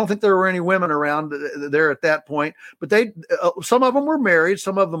 I don't think there were any women around there at that point, but some of them were married,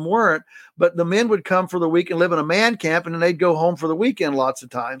 some of them weren't, but the men would come for the week and live in a man camp, and then they'd go home for the weekend lots of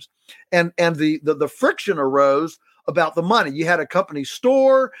times. And the friction arose about the money. You had a company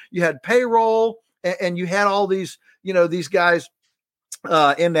store, you had payroll, and you had all these, these guys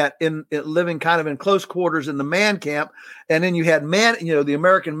in living kind of in close quarters in the man camp. And then you had the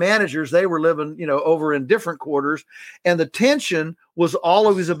American managers, they were living, over in different quarters, and the tension was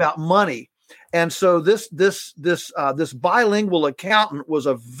always about money. And so this bilingual accountant was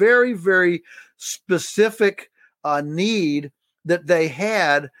a very, very specific need that they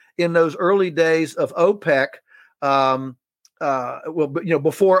had in those early days of OPEC.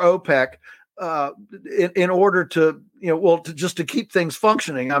 Before OPEC, in order to, to keep things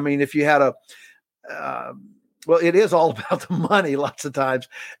functioning. I mean, if you had it is all about the money lots of times.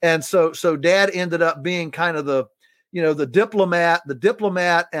 And so Dad ended up being kind of the diplomat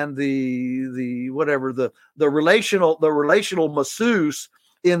and the relational masseuse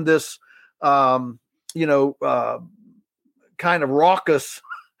in this, kind of raucous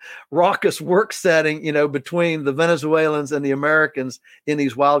work setting, between the Venezuelans and the Americans in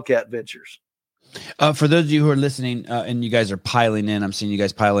these Wildcat Ventures. For those of you who are listening, and you guys are piling in, I'm seeing you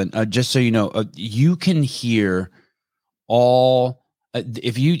guys pile in. Just so you know, you can hear all.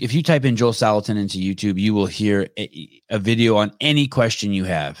 If you type in Joel Salatin into YouTube, you will hear a video on any question you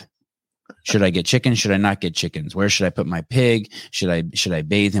have. Should I get chickens? Should I not get chickens? Where should I put my pig? Should I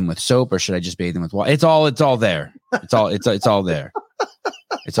bathe him with soap or should I just bathe him with water? It's all there. It's all there.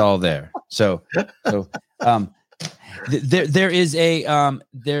 It's all there. So there is a and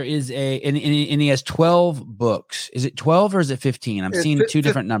he has 12 books. Is it 12 or is it 15? I'm seeing two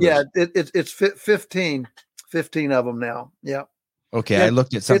different numbers. Yeah, it's 15 of them now. Yeah. Okay, yeah, I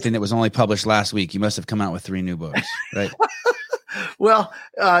looked at something that was only published last week. You must have come out with 3 new books, right? Well,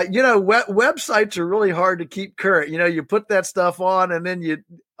 websites are really hard to keep current. You put that stuff on and then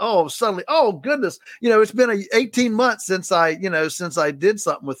suddenly, oh goodness, it's been 18 months since I did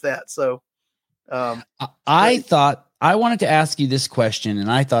something with that. So I wanted to ask you this question, and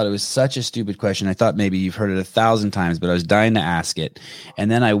I thought it was such a stupid question. I thought maybe you've heard it 1,000 times, but I was dying to ask it.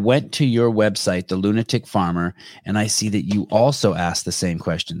 And then I went to your website, The Lunatic Farmer, and I see that you also asked the same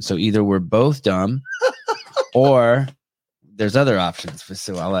question. So either we're both dumb or there's other options.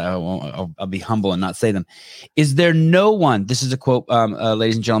 So I'll be humble and not say them. Is there no one? This is a quote,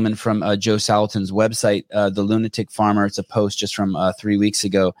 ladies and gentlemen, from Joe Salatin's website, The Lunatic Farmer. It's a post just from 3 weeks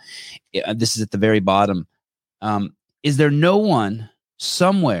ago. This is at the very bottom. Is there no one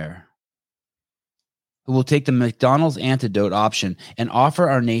somewhere who will take the McDonald's antidote option and offer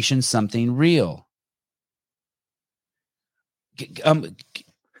our nation something real?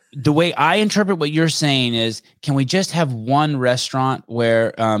 The way I interpret what you're saying is, can we just have one restaurant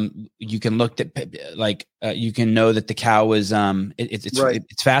where you can look at you can know that the cow is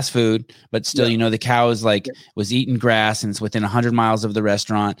it's fast food, but still the cow is was eating grass and it's within 100 miles of the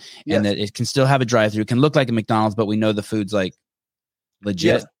restaurant, and that it can still have a drive-through. It can look like a McDonald's, but we know the food's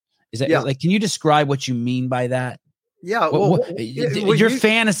legit. Is that can you describe what you mean by that? Yeah, your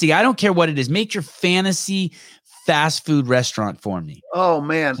fantasy. I don't care what it is. Make your fantasy fast food restaurant for me. Oh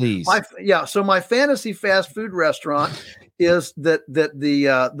man, please. So my fantasy fast food restaurant is that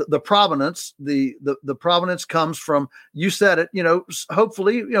the provenance, the provenance comes from, you said it,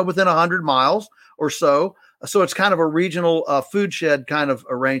 hopefully, within 100 miles or so. So it's kind of a regional food shed kind of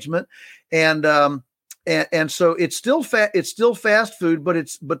arrangement. And so it's still fast food,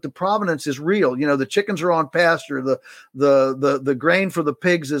 but the provenance is real. The chickens are on pasture. The grain for the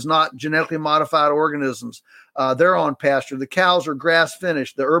pigs is not genetically modified organisms. They're on pasture. The cows are grass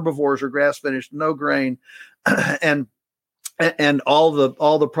finished. The herbivores are grass finished, no grain. and all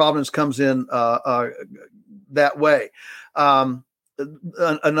the provenance comes in that way.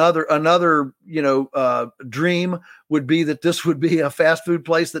 another dream would be that this would be a fast food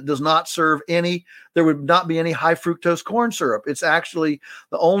place that does not serve there would not be any high fructose corn syrup. It's actually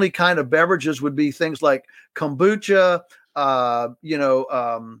the only kind of beverages would be things like kombucha,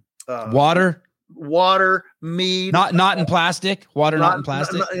 water, mead, not in plastic, water, not in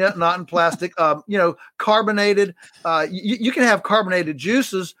plastic, not in plastic. Carbonated. You can have carbonated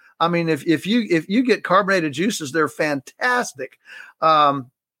juices. I mean, if you get carbonated juices, they're fantastic. And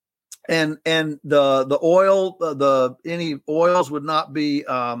the oil, any oils would not be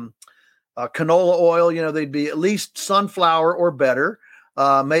canola oil. They'd be at least sunflower or better.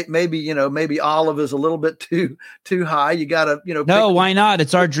 Maybe olive is a little bit too high. You gotta, no, why not?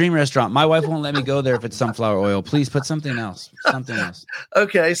 It's our dream restaurant. My wife won't let me go there if it's sunflower oil. Please put something else.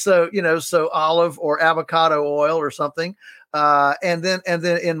 Okay. So olive or avocado oil or something. And then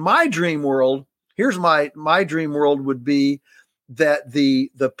in my dream world, here's my dream world would be that the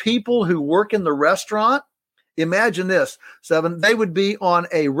people who work in the restaurant, imagine this, Seven, they would be on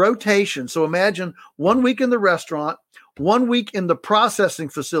a rotation. So imagine 1 week in the restaurant, 1 week in the processing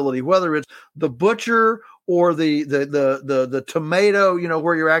facility, whether it's the butcher or the tomato,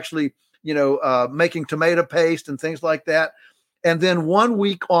 where you're actually, making tomato paste and things like that. And then 1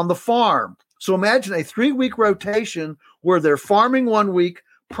 week on the farm. So imagine a 3-week rotation where they're farming 1 week,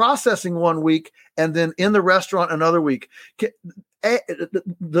 processing 1 week, and then in the restaurant another week.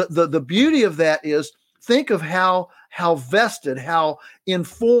 The beauty of that is, think of how vested, how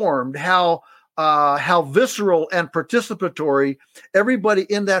informed, how visceral and participatory everybody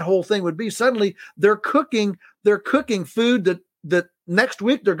in that whole thing would be. Suddenly they're cooking food that next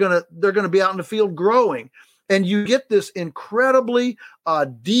week they're gonna be out in the field growing, and you get this incredibly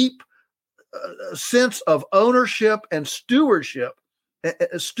deep sense of ownership and stewardship,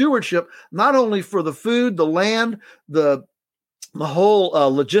 not only for the food, the land, the whole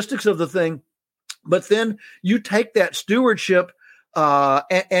logistics of the thing, but then you take that stewardship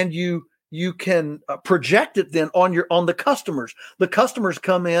and you can project it then on the customers. The customers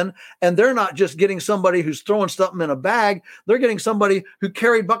come in and they're not just getting somebody who's throwing something in a bag. They're getting somebody who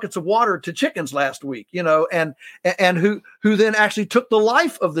carried buckets of water to chickens last week, and who then actually took the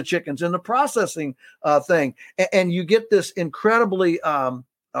life of the chickens in the processing thing. And you get this incredibly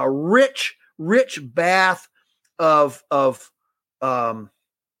rich bath of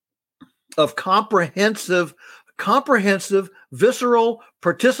comprehensive, visceral,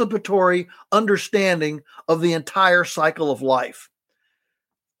 participatory understanding of the entire cycle of life.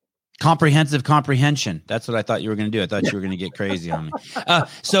 Comprehensive comprehension. That's what I thought you were going to do. I thought you were going to get crazy on me.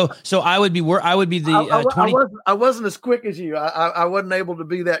 So I would be the 20. I wasn't as quick as you. I wasn't able to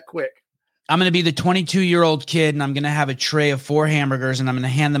be that quick. I'm going to be the 22-year-old kid, and I'm going to have a tray of 4 hamburgers, and I'm going to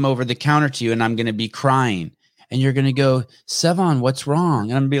hand them over the counter to you, and I'm going to be crying. And you're going to go, Sevon, what's wrong?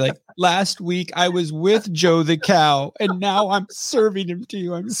 And I'm going to be like, last week I was with Joe the cow, and now I'm serving him to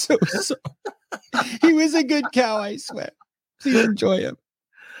you. I'm so sorry. He was a good cow, I swear. Please enjoy him.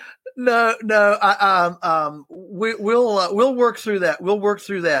 No. We'll work through that. We'll work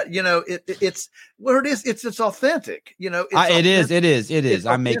through that. It's what it is. It's authentic. It is.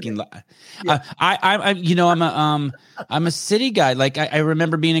 I'm making. Yeah. I'm a city guy. Like I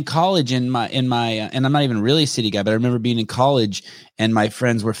remember being in college and I'm not even really a city guy, but I remember being in college and my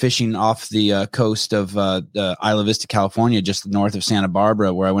friends were fishing off the coast of Isla Vista, California, just north of Santa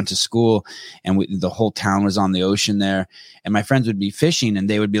Barbara, where I went to school, and the whole town was on the ocean there. And my friends would be fishing, and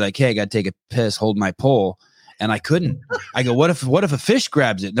they would be like, "Hey, I got to take a piss. Hold my pole." And I couldn't. I go, what if a fish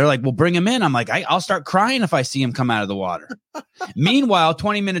grabs it? And they're like, well, bring him in. I'm like, I'll start crying if I see him come out of the water. Meanwhile,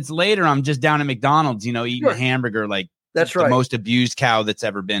 20 minutes later, I'm just down at McDonald's, eating a hamburger. Like, that's right. The most abused cow that's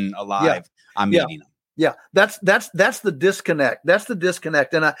ever been alive. Yeah. I'm eating them. Yeah, that's the disconnect. That's the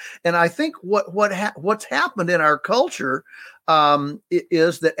disconnect. And I think what's happened in our culture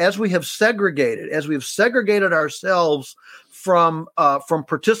is that as we have segregated ourselves from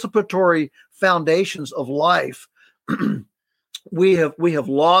participatory foundations of life, we have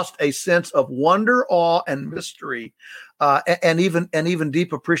lost a sense of wonder, awe, and mystery, and even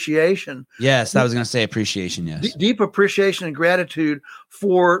deep appreciation. Yes, I was going to say appreciation. Yes, deep appreciation and gratitude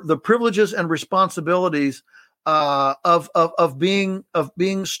for the privileges and responsibilities of being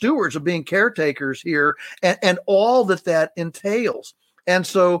stewards, of being caretakers here, and all that entails. And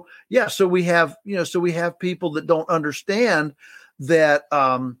so we have people that don't understand that.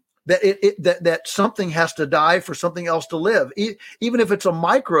 That something has to die for something else to live, even if it's a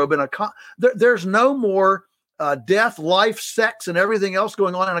microbe there's no more death, life, sex, and everything else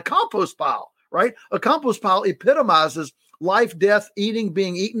going on in a compost pile, right? A compost pile epitomizes life, death, eating,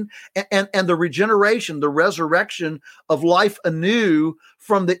 being eaten, and the regeneration, the resurrection of life anew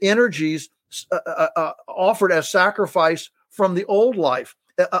from the energies offered as sacrifice from the old life.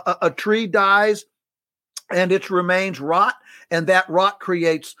 A tree dies and its remains rot, and that rot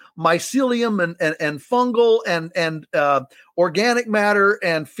creates mycelium and fungal and organic matter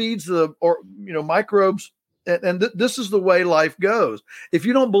and feeds the microbes. And this is the way life goes. If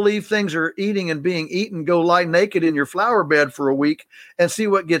you don't believe things are eating and being eaten, go lie naked in your flower bed for a week and see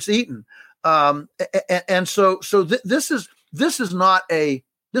what gets eaten. So this is not a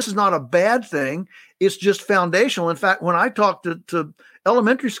bad thing. It's just foundational. In fact, when I talk to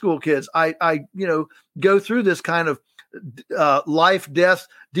elementary school kids, I go through this kind of life, death,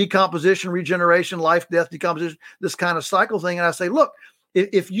 decomposition, regeneration, life, death, decomposition, this kind of cycle thing. And I say, look,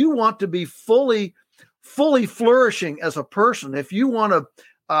 if you want to be fully flourishing as a person, if you want to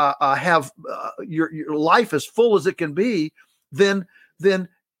have your life as full as it can be, then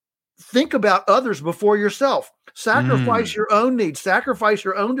think about others before yourself. Sacrifice your own needs, sacrifice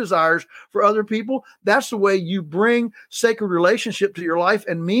your own desires for other people. That's the way you bring sacred relationship to your life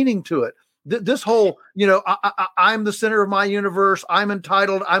and meaning to it. This whole, I'm the center of my universe, I'm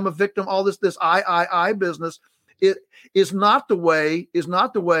entitled, I'm a victim, all this I business, it is not the way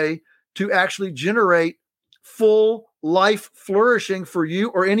to actually generate full life flourishing for you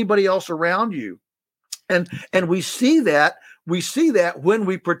or anybody else around you. And we see that when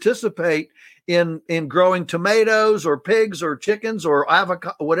we participate in growing tomatoes or pigs or chickens or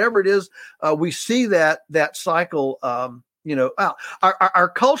avocado, whatever it is, we see that cycle. Our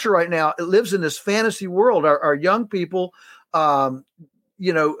culture right now, it lives in this fantasy world. Our young people, live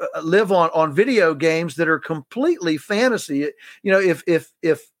on video games that are completely fantasy.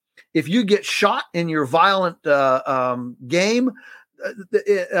 If you get shot in your violent game,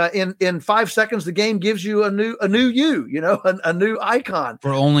 in 5 seconds, the game gives you a new a new icon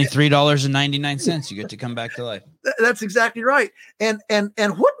for only $3.99. You get to come back to life. That's exactly right. And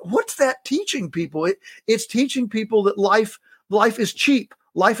what's that teaching people? It's teaching people that life is cheap.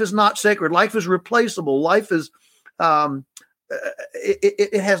 Life is not sacred. Life is replaceable. Life is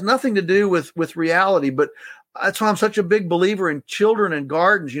it has nothing to do with reality. But that's why I'm such a big believer in children and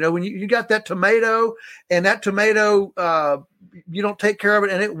gardens. When you got that tomato, and that tomato, you don't take care of it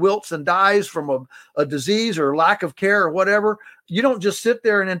and it wilts and dies from a disease or lack of care or whatever. You don't just sit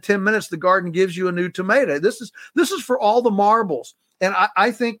there and in 10 minutes, the garden gives you a new tomato. This is for all the marbles. And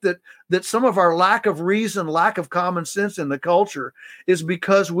I think that some of our lack of reason, lack of common sense in the culture is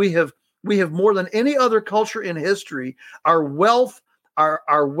because we have more than any other culture in history, our wealth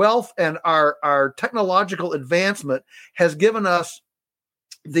and our technological advancement has given us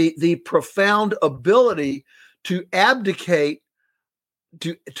the profound ability to abdicate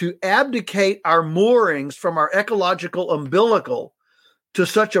our moorings from our ecological umbilical to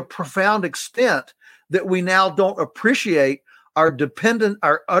such a profound extent that we now don't appreciate our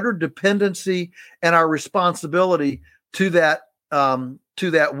utter dependency and our responsibility to that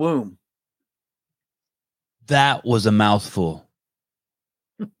womb. That was a mouthful.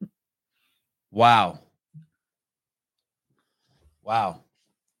 Wow.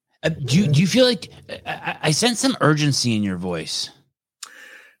 Do you feel like I sense some urgency in your voice?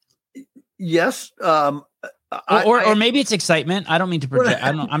 Yes. Or maybe it's excitement. I don't mean to project.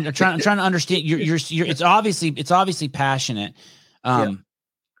 I'm trying to understand. You're it's obviously passionate. I'm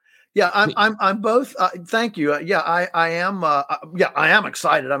both. Thank you. I am. I am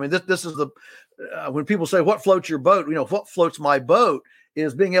excited. I mean, this is the when people say what floats your boat. What floats my boat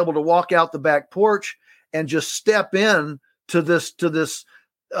is being able to walk out the back porch and just step in to this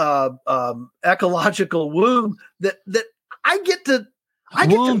ecological womb that I get to.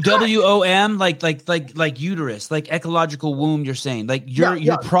 Womb, WOM, like uterus, like ecological womb. You're saying like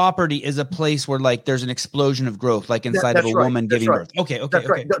your property is a place where like there's an explosion of growth, like inside of a woman giving birth. Okay. That's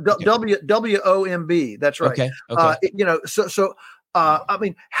right. WOMB. That's right. Okay. I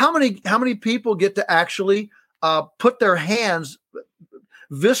mean, how many people get to actually put their hands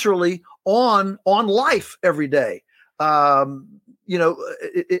viscerally on life every day? Not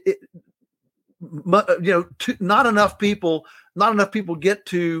enough people get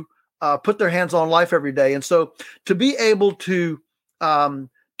to put their hands on life every day. And so to be able to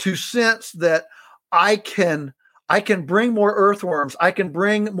sense that I can bring more earthworms, I can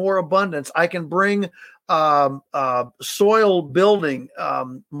bring more abundance, I can bring soil building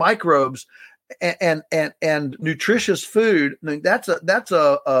microbes and nutritious food. I mean, that's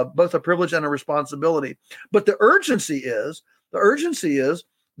both a privilege and a responsibility. But the urgency is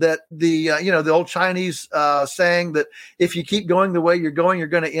that the old Chinese saying that if you keep going the way you're going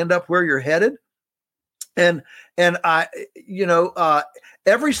to end up where you're headed. And I,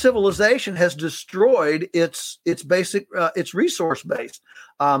 every civilization has destroyed its basic its resource base.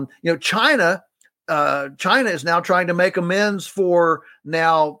 China is now trying to make amends for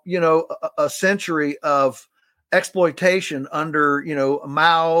now a century of exploitation under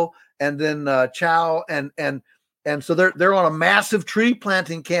Mao and then Chow and so they're on a massive tree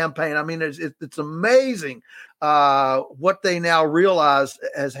planting campaign. I mean, it's amazing what they now realize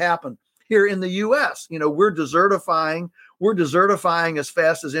has happened. Here in the U.S., we're desertifying as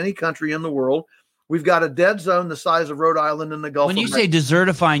fast as any country in the world. We've got a dead zone the size of Rhode Island in the Gulf. When you say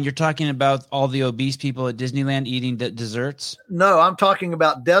desertifying, you're talking about all the obese people at Disneyland eating desserts? No, I'm talking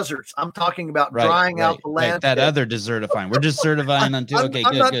about deserts. I'm talking about drying out the landscape. That other desertifying. We're desertifying on two. Okay,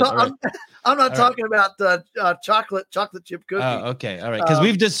 good. I'm not talking about chocolate chip cookie. Oh, okay, all right. Because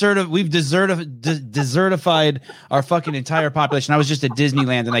we've desertified our fucking entire population. I was just at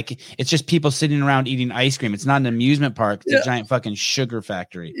Disneyland, and it's just people sitting around eating ice cream. It's not an amusement park. It's a giant fucking sugar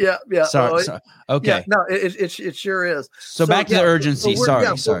factory. Yeah. Sorry. Okay. Yeah, no, it sure is. So back to the urgency.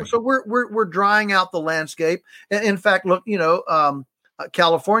 Sorry. So we're drying out the landscape. In fact, look,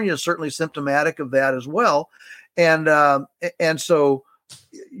 California is certainly symptomatic of that as well. And so,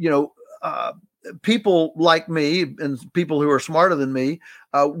 people like me and people who are smarter than me,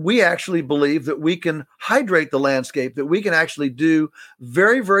 we actually believe that we can hydrate the landscape, that we can actually do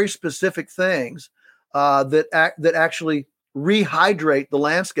very, very specific things that actually rehydrate the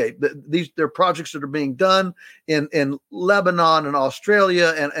landscape. There are projects that are being done in Lebanon and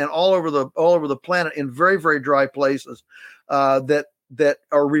Australia and all over the planet in very, very dry places that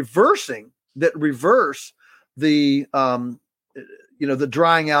reverse the the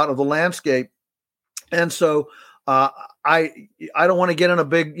drying out of the landscape. And so I don't want to get in a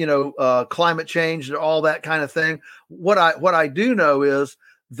big climate change and all that kind of thing. What I do know is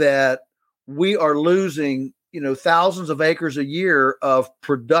that we are losing thousands of acres a year of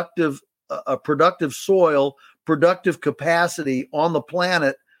productive soil, productive capacity on the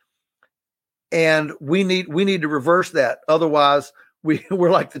planet, and we need to reverse that. Otherwise,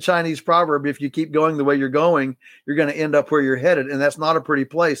 we're like the Chinese proverb: if you keep going the way you're going, you're going to end up where you're headed, and that's not a pretty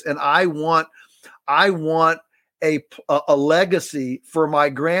place. And I want a legacy for my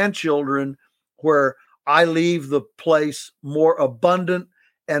grandchildren where I leave the place more abundant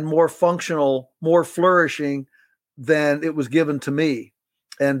and more functional, more flourishing than it was given to me.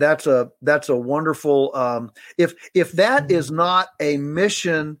 And that's a wonderful, if that is not a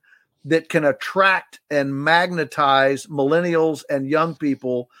mission that can attract and magnetize millennials and young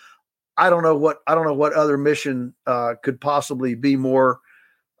people, I don't know what other mission could possibly be more,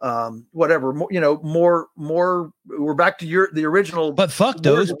 whatever, more, we're back to the original. But fuck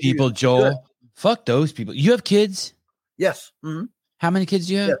those people, Joel. Good. Fuck those people. You have kids? Yes. Mm-hmm. How many kids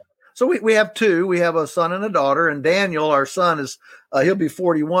do you have? Yeah. So we have two. We have a son and a daughter. And Daniel, our son, is he'll be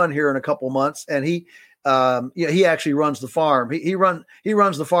 41 here in a couple months, and he actually runs the farm. He runs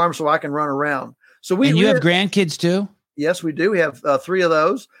the farm so I can run around. So you have grandkids too? Yes, we do. We have three of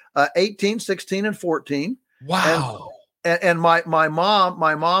those: 18, 16, and 14. Wow. And my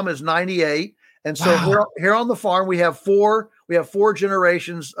mom is 98, and so here on the farm we have four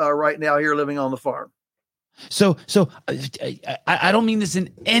generations right now here living on the farm. So I don't mean this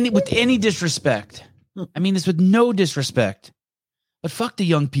with any disrespect. I mean this with no disrespect. But fuck the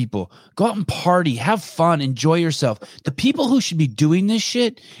young people. Go out and party, have fun, enjoy yourself. The people who should be doing this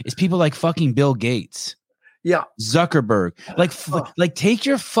shit is people like fucking Bill Gates. Yeah. Zuckerberg. Like take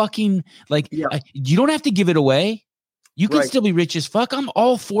your fucking you don't have to give it away. You can still be rich as fuck. I'm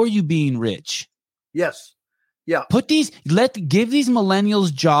all for you being rich. Yes. Yeah. Give these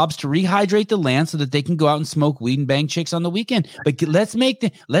millennials jobs to rehydrate the land so that they can go out and smoke weed and bang chicks on the weekend. But let's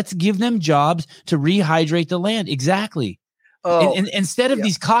give them jobs to rehydrate the land. Exactly. Oh, and instead of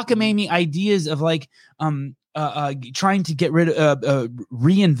these cockamamie ideas of trying to get rid of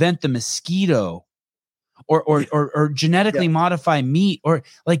reinvent the mosquito or genetically modify meat or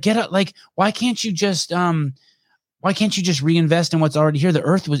why can't you just reinvest in what's already here? The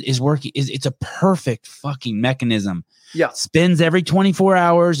earth is working. It's a perfect fucking mechanism. Yeah. It spins every 24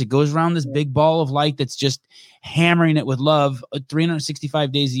 hours. It goes around this big ball of light that's just hammering it with love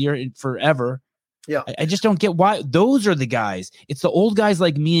 365 days a year forever. Yeah. I just don't get why those are the guys. It's the old guys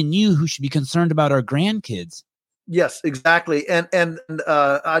like me and you who should be concerned about our grandkids. Yes, exactly. And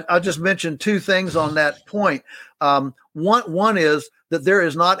I just mentioned two things on that point. One is that there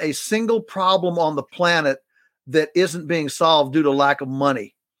is not a single problem on the planet that isn't being solved due to lack of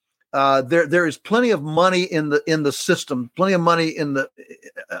money. There is plenty of money in the system, plenty of money in the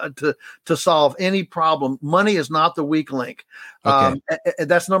to solve any problem. Money is not the weak link. Okay.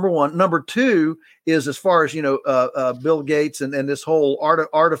 That's number one. Number two is, as far as Bill Gates and this whole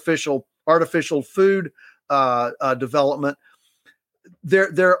artificial food development.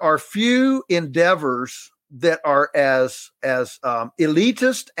 There are few endeavors that are as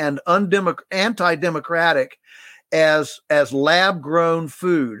elitist and anti-democratic as lab grown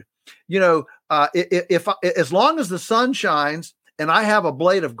food. If as long as the sun shines and I have a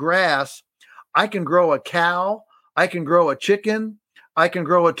blade of grass, I can grow a cow, I can grow a chicken, I can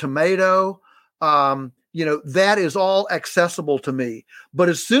grow a tomato. That is all accessible to me. But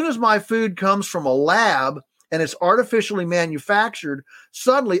as soon as my food comes from a lab and it's artificially manufactured,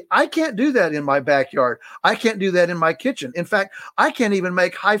 suddenly I can't do that in my backyard. I can't do that in my kitchen. In fact, I can't even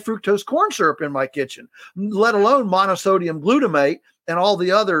make high fructose corn syrup in my kitchen, let alone monosodium glutamate and all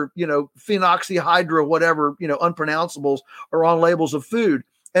the other, phenoxyhydra, whatever, unpronounceables are on labels of food.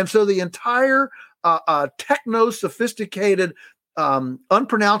 And so the entire techno-sophisticated,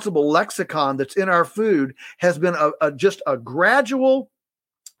 unpronounceable lexicon that's in our food has been just a gradual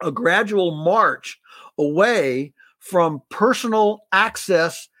march away from personal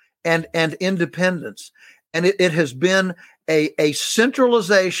access and independence. And it has been a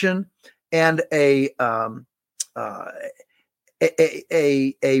centralization and a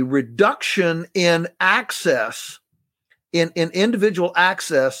reduction in access, in individual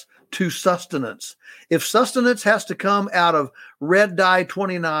access to sustenance. If sustenance has to come out of red dye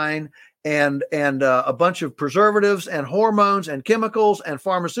 29 and a bunch of preservatives and hormones and chemicals and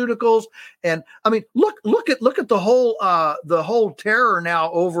pharmaceuticals, and I mean, look at the whole terror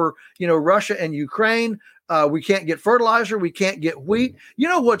now over Russia and Ukraine. We can't get fertilizer, we can't get wheat. You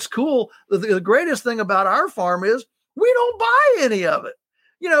know what's cool? The greatest thing about our farm is we don't buy any of it.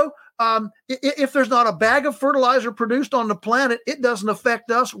 If there's not a bag of fertilizer produced on the planet, it doesn't affect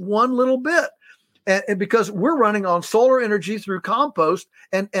us one little bit. And because we're running on solar energy through compost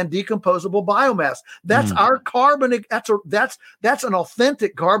and decomposable biomass. That's our carbon. That's an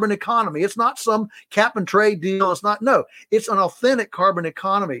authentic carbon economy. It's not some cap and trade deal. It's an authentic carbon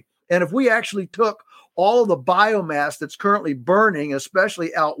economy. And if we actually took all of the biomass that's currently burning,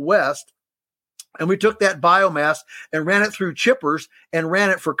 especially out west, and we took that biomass and ran it through chippers and ran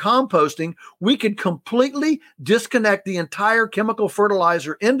it for composting, we could completely disconnect the entire chemical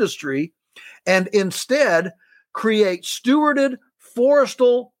fertilizer industry and instead create stewarded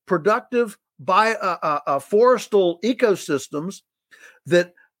forestal productive forestal ecosystems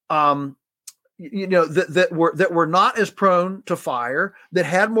that that were not as prone to fire, that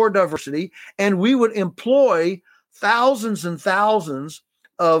had more diversity, and we would employ thousands and thousands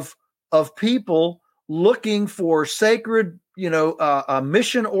of people looking for sacred,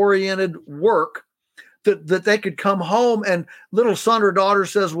 mission-oriented work that they could come home and little son or daughter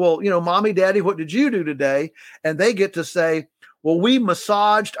says, well, mommy, daddy, what did you do today? And they get to say, well, we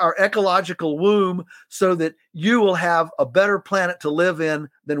massaged our ecological womb so that you will have a better planet to live in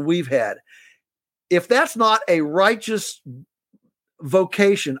than we've had. If that's not a righteous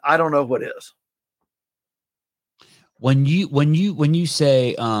vocation, I don't know what is. When you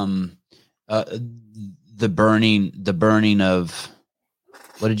say the burning of,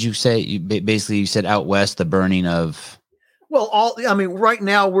 what did you say? You said out west, the burning of. Well, right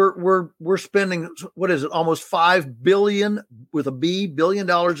now we're spending, what is it, almost $5 billion billion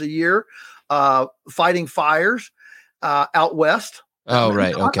a year fighting fires out west. Oh,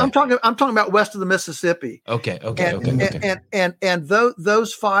 right. Okay. I'm talking about west of the Mississippi. Okay. And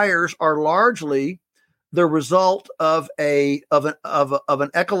those fires are largely the result of an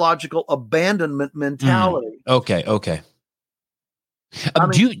ecological abandonment mentality. Okay.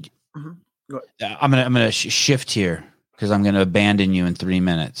 I'm gonna shift here because I'm gonna abandon you in 3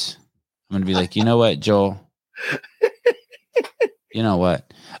 minutes. I'm gonna be like, you know what, Joel? You know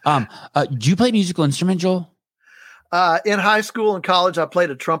what? Do you play a musical instrument, Joel? In high school and college, I played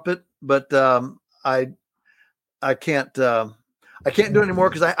a trumpet, but I can't do it anymore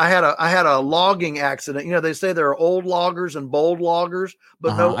because I had a logging accident. They say there are old loggers and bold loggers,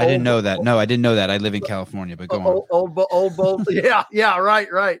 but no. I didn't know that. No, I didn't know that. I live in California, but go on. Old bold. Yeah.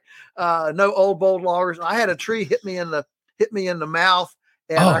 Right. No old bold loggers. I had a tree hit me in the mouth,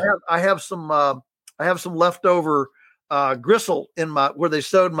 and I have some leftover gristle in where they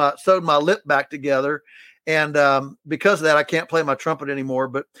sewed my lip back together. And because of that, I can't play my trumpet anymore.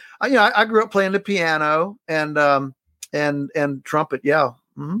 But I grew up playing the piano and trumpet. Yeah.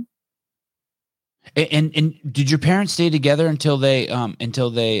 Mm-hmm. And did your parents stay together until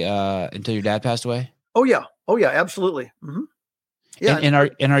your dad passed away? Oh yeah, absolutely. Mm-hmm. Yeah. And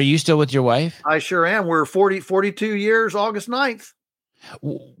are you still with your wife? I sure am. We're 42 years, August 9th.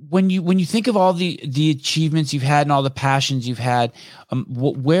 When you think of all the achievements you've had and all the passions you've had,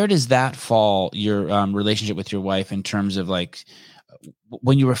 where does that fall, your relationship with your wife, in terms of like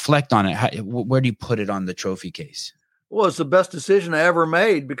when you reflect on it? Where do you put it on the trophy case? Well, it's the best decision I ever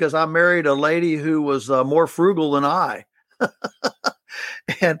made because I married a lady who was more frugal than I,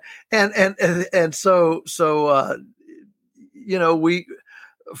 and so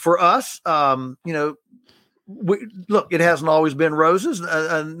for us, look, it hasn't always been roses.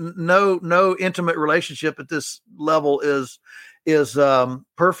 No intimate relationship at this level is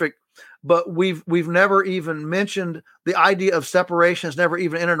perfect, but we've never even mentioned the idea of separation. Has never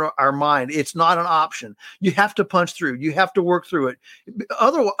even entered our mind. It's not an option. You have to punch through. You have to work through it.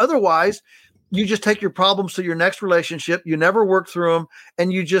 Otherwise, you just take your problems to your next relationship. You never work through them,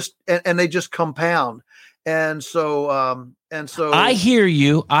 and you just and they just compound. And so I hear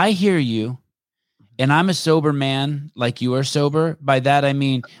you. And I'm a sober man, like you are sober. By that, I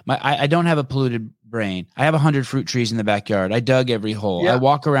mean, I don't have a polluted brain. I have 100 fruit trees in the backyard. I dug every hole. Yeah. I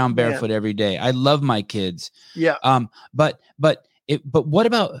walk around barefoot every day. I love my kids. Yeah. But what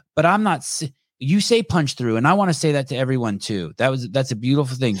about, but I'm not, you say punch through. And I want to say that to everyone too. That's a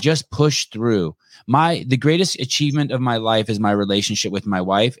beautiful thing. Just push through. The greatest achievement of my life is my relationship with my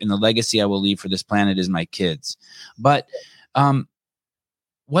wife, and the legacy I will leave for this planet is my kids. But,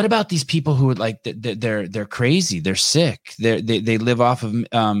 what about these people who are like they're crazy, they're sick, they live off of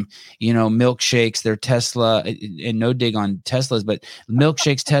milkshakes, they're Tesla, and no dig on Teslas, but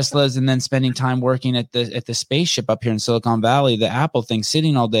milkshakes, Teslas, and then spending time working at the spaceship up here in Silicon Valley, the Apple thing,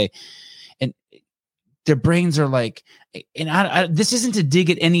 sitting all day, and their brains are like, and I this isn't to dig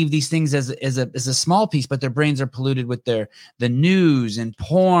at any of these things as a small piece, but their brains are polluted with the news and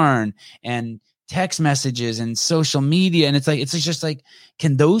porn and text messages and social media, and it's just like,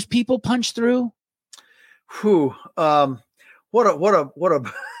 can those people punch through? What a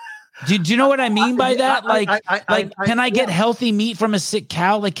do you know what I mean by that? Can I get healthy meat from a sick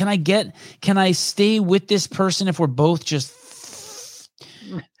cow? Like, can I stay with this person if we're both just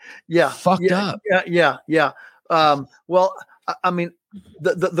fucked up? Yeah. Well, I mean,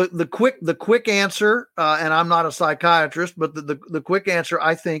 the quick answer, and I'm not a psychiatrist, but the quick answer,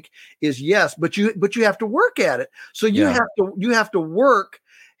 I think, is yes. But you have to work at it. So you have to work.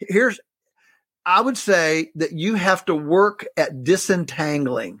 I would say that you have to work at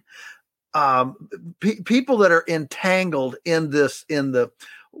disentangling people that are entangled in the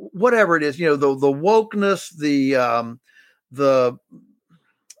whatever it is, the wokeness, the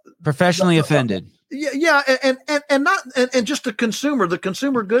professionally offended. Yeah, and just the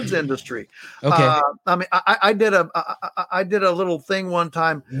consumer goods industry. Okay. I mean, I did a little thing one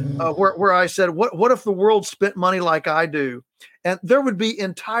time where I said, what if the world spent money like I do, and there would be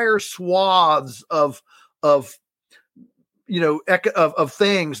entire swaths of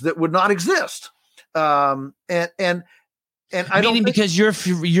things that would not exist, and I don't think, because you're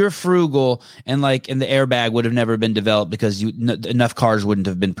frugal, and the airbag would have never been developed because enough cars wouldn't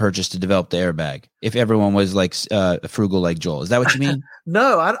have been purchased to develop the airbag if everyone was like frugal like Joel. Is that what you mean?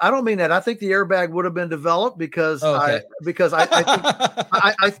 No, I don't mean that. I think the airbag would have been developed because I think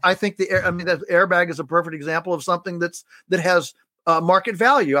the airbag is a perfect example of something that has market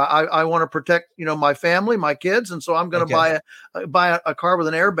value. I want to protect, my family, my kids. And so I'm going to buy a car with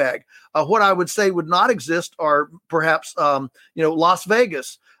an airbag. What I would say would not exist are perhaps, Las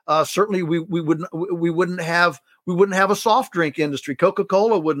Vegas. Certainly we wouldn't have a soft drink industry.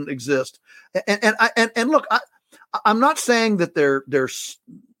 Coca-Cola wouldn't exist. And look, I'm not saying that they're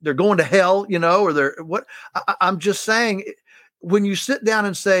going to hell, or they're what. I'm just saying, when you sit down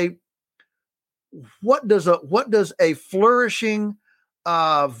and say, what does a flourishing,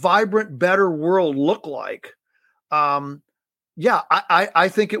 vibrant, better world look like? I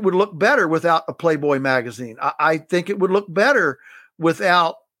think it would look better without a Playboy magazine. I think it would look better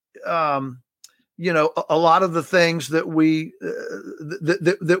without, a lot of the things that we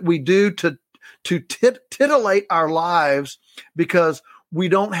that we do to titillate our lives because we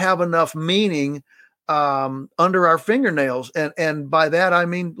don't have enough meaning under our fingernails. And by that, I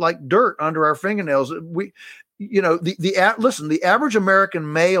mean like dirt under our fingernails. The average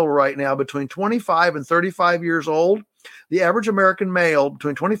American male right now between 25 and 35 years old, the average American male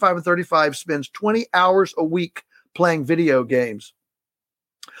between 25 and 35 spends 20 hours a week playing video games.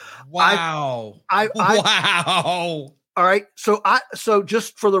 Wow. Wow. All right. So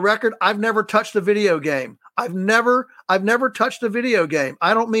just for the record, I've never touched a video game. I've never touched a video game.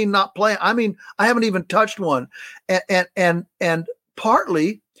 I don't mean not playing. I mean, I haven't even touched one. And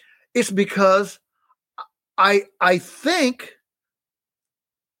partly it's because I think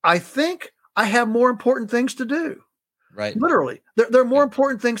I think I have more important things to do. Right. Literally, there are more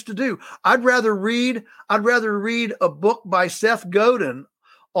important things to do. I'd rather read a book by Seth Godin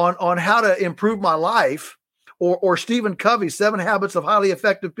on how to improve my life, or Stephen Covey's 7 Habits of Highly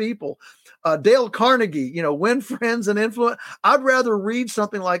Effective People, Dale Carnegie, Win Friends and Influence. I'd rather read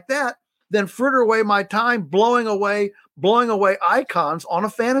something like that than fritter away my time blowing away icons on a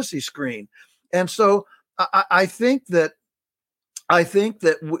fantasy screen. And so I think that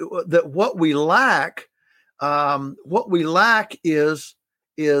what we lack. What we lack is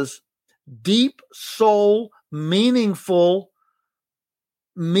deep soul, meaningful,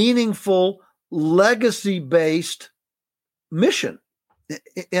 legacy-based mission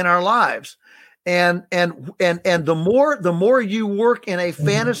in our lives. And the more you work in a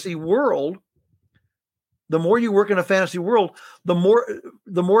fantasy world, the more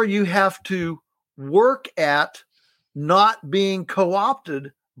you have to work at not being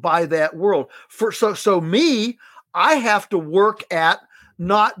co-opted by that world. So me, I have to work at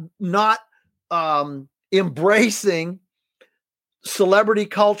not embracing celebrity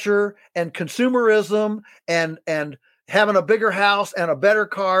culture and consumerism and having a bigger house and a better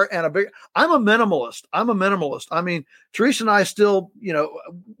car and I'm a minimalist. I mean, Teresa and I still,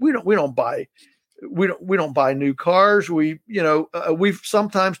 we don't buy new cars. We've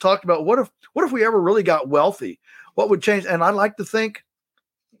sometimes talked about what if we ever really got wealthy? What would change? And I'd like to think,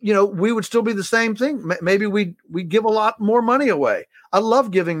 we would still be the same thing. Maybe we give a lot more money away. I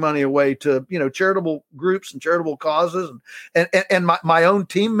love giving money away to, charitable groups and charitable causes and my own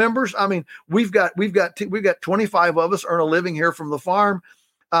team members. I mean, we've got 25 of us earn a living here from the farm.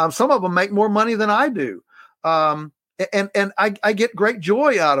 Some of them make more money than I do. And I get great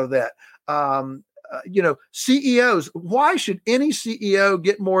joy out of that. CEOs, why should any CEO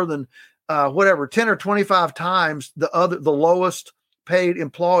get more than 10 or 25 times the lowest paid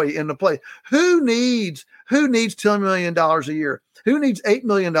employee in the place? Who needs $10 million a year? Who needs $8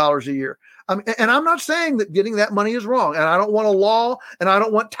 million a year? And I'm not saying that getting that money is wrong, and I don't want a law, and I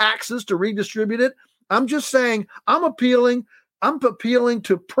don't want taxes to redistribute it. I'm just saying I'm appealing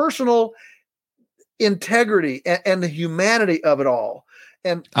to personal integrity and the humanity of it all.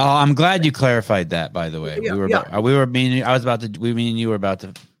 And I'm glad you clarified that. By the way, Yeah, me and you were about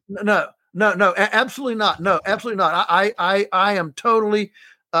to. No, absolutely not. No, absolutely not. I am totally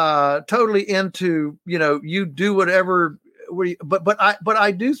into, you do whatever. But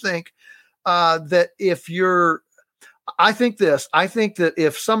I do think that I think that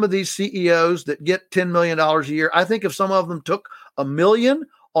if some of these CEOs that get $10 million a year, I think if some of them took $1 million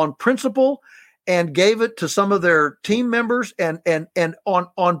on principle and gave it to some of their team members and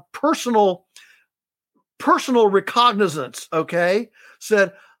on personal recognizance, okay,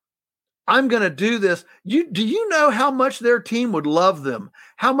 said, I'm going to do this. Do you know how much their team would love them?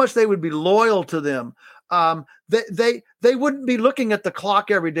 How much they would be loyal to them? They wouldn't be looking at the clock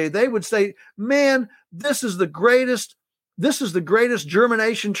every day. They would say, man, this is the greatest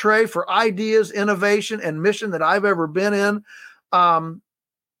germination tray for ideas, innovation, and mission that I've ever been in.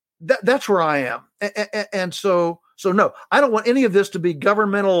 That's where I am. And so no, I don't want any of this to be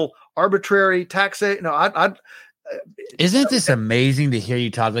governmental, arbitrary taxation. No, Isn't this amazing to hear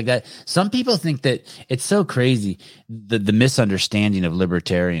you talk like that? Some people think that it's so crazy, the misunderstanding of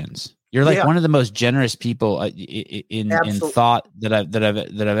libertarians. You're like one of the most generous people in thought that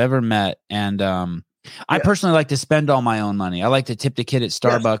I've ever met, and I personally like to spend all my own money. I like to tip the kid at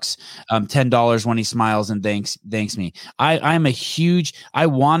Starbucks $10 when he smiles and thanks me. I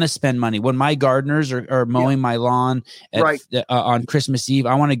want to spend money when my gardeners are mowing my lawn on Christmas Eve.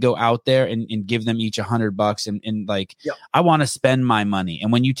 I want to go out there and give them each $100 I want to spend my money.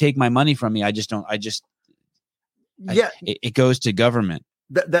 And when you take my money from me, it goes to government.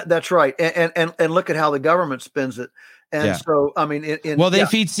 That's right. And look at how the government spends it. And so, I mean, they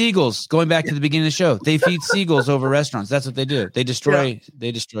feed seagulls. Going back to the beginning of the show, they feed seagulls over restaurants. That's what they do. They destroy.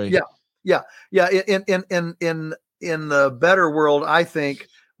 They destroy. Yeah. In the better world, I think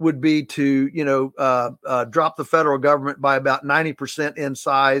would be to drop the federal government by about 90% in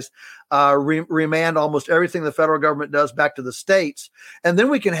size, remand almost everything the federal government does back to the states, and then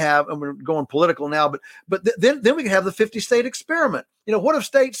we can have, and we're going political now, but then we can have the 50-state experiment. What if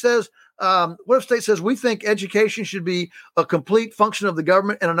state says we think education should be a complete function of the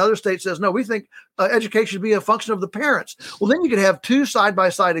government, and another state says no, we think education should be a function of the parents? Well, then you could have two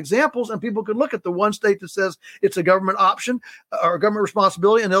side-by-side examples, and people could look at the one state that says it's a government option or a government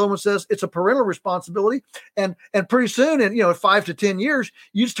responsibility, and the other one says it's a parental responsibility, and pretty soon, in 5 to 10 years,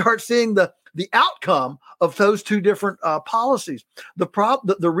 you start seeing the outcome of those two different policies.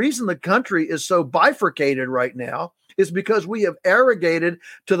 The reason the country is so bifurcated right now is because we have arrogated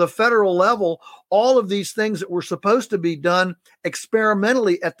to the federal level all of these things that were supposed to be done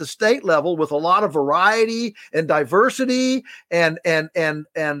experimentally at the state level with a lot of variety and diversity and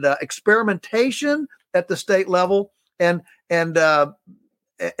experimentation at the state level. And now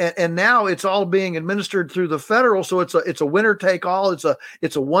it's all being administered through the federal. So it's a winner take all. It's a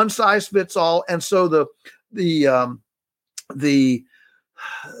one size fits all. And so the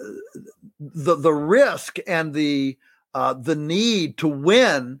risk and the need to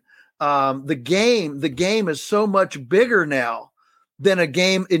win the game is so much bigger now than a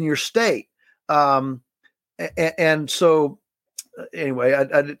game in your state. And so anyway,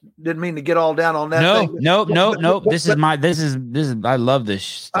 I didn't mean to get all down on that. No. This is I love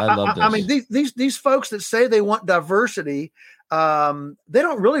this. I love this. I mean, these folks that say they want diversity, they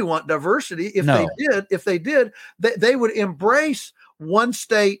don't really want diversity. If they did, they would embrace one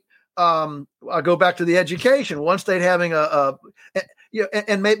state. I'll go back to the education. One state having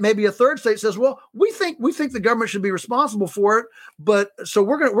and maybe a third state says, well, we think the government should be responsible for it, but so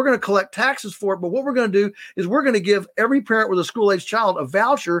we're going to collect taxes for it. But what we're going to do is we're going to give every parent with a school-age child a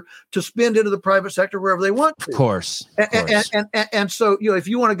voucher to spend into the private sector wherever they want to. Of course. And so, if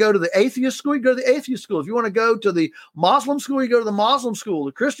you want to go to the atheist school, you go to the atheist school. If you want to go to the Muslim school, you go to the Muslim school.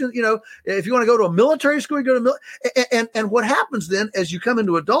 The Christian, if you want to go to a military school, you go to and what happens then as you come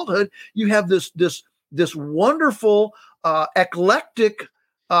into adulthood, you have this wonderful eclectic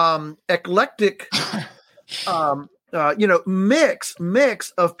mix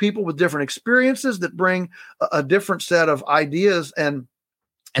of people with different experiences that bring a different set of ideas and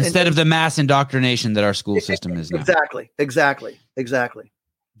instead of the mass indoctrination that our school system is now. Exactly.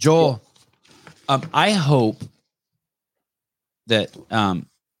 Joel, I hope that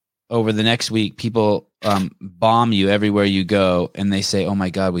over the next week, people bomb you everywhere you go, and they say, "Oh my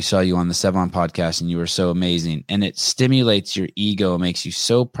God, we saw you on the Sevon podcast, and you were so amazing." And it stimulates your ego, and makes you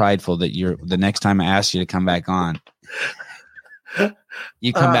so prideful that the next time I ask you to come back on,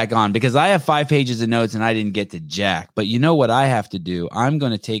 you come back on, because I have 5 pages of notes and I didn't get to jack. But you know what I have to do? I'm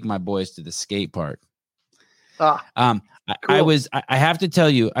going to take my boys to the skate park. Cool. I have to tell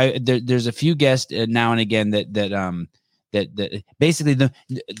you, there's a few guests now and again that basically a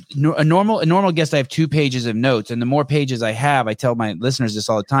normal guest, I have 2 pages of notes, and the more pages I have, I tell my listeners this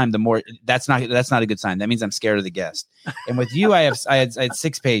all the time, the more that's not a good sign. That means I'm scared of the guest. And with you, I had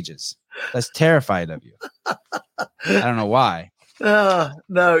 6 pages. That's terrified of you. I don't know why.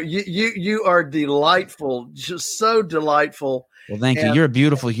 No, you are delightful, just so delightful. Well, thank you. You're a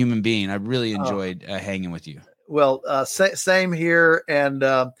beautiful human being. I really enjoyed hanging with you. Well, same here. And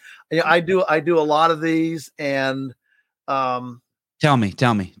I do a lot of these, and tell me.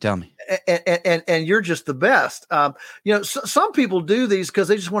 And you're just the best. Some people do these because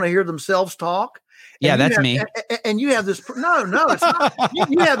they just want to hear themselves talk. Yeah, that's me. And you have this. No, it's not.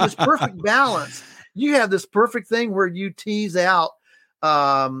 You have this perfect balance. You have this perfect thing where you tease out.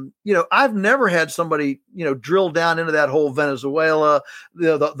 I've never had somebody, drill down into that whole Venezuela,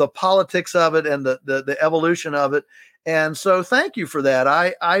 the politics of it, and the evolution of it. And so, thank you for that.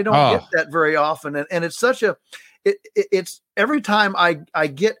 I don't get that very often, and it's such a. It's every time I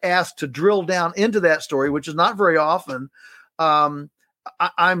get asked to drill down into that story, which is not very often. I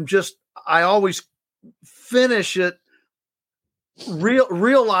always finish it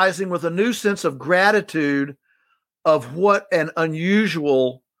realizing with a new sense of gratitude of what an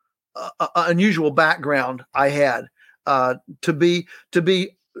unusual background I had, to be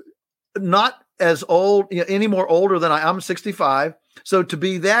not as old, any more older than I'm 65. So to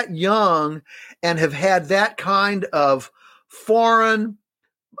be that young and have had that kind of foreign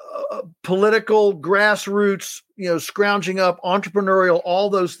political grassroots, scrounging up, entrepreneurial, all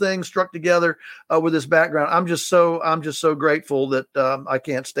those things struck together with this background. I'm just so grateful that I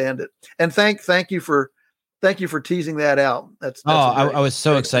can't stand it. And thank you for teasing that out. I was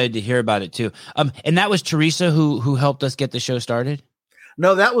so excited to hear about it too. And that was Teresa who helped us get the show started.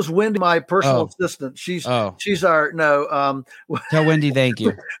 No, that was Wendy, my personal assistant. She's our Tell Wendy thank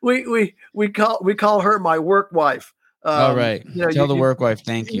you. We call her my work wife. All right. Tell the work wife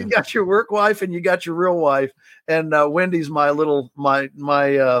thank you. You got your work wife and you got your real wife. And Wendy's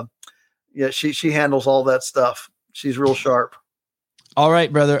she handles all that stuff. She's real sharp. All right,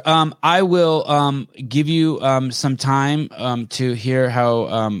 brother. I will give you some time to hear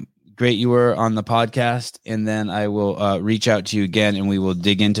how great you were on the podcast, and then I will reach out to you again, and we will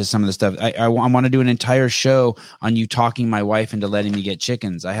dig into some of the stuff. I want to do an entire show on you talking my wife into letting me get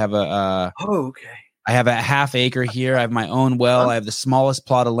chickens. I have okay. I have a half acre here. I have my own well. I have the smallest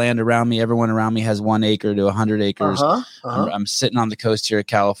plot of land around me. Everyone around me has 1 acre to 100 acres. I'm sitting on the coast here of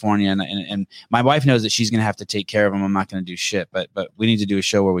California, and my wife knows that she's going to have to take care of them. I'm not going to do shit, but we need to do a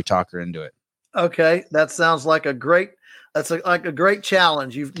show where we talk her into it. Okay, that sounds like a great. Like a great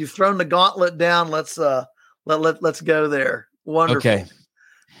challenge. You've thrown the gauntlet down. Let's go there. Wonderful. Okay.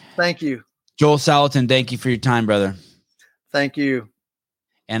 Thank you, Joel Salatin. Thank you for your time, brother. Thank you.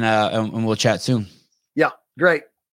 And we'll chat soon. Yeah, great.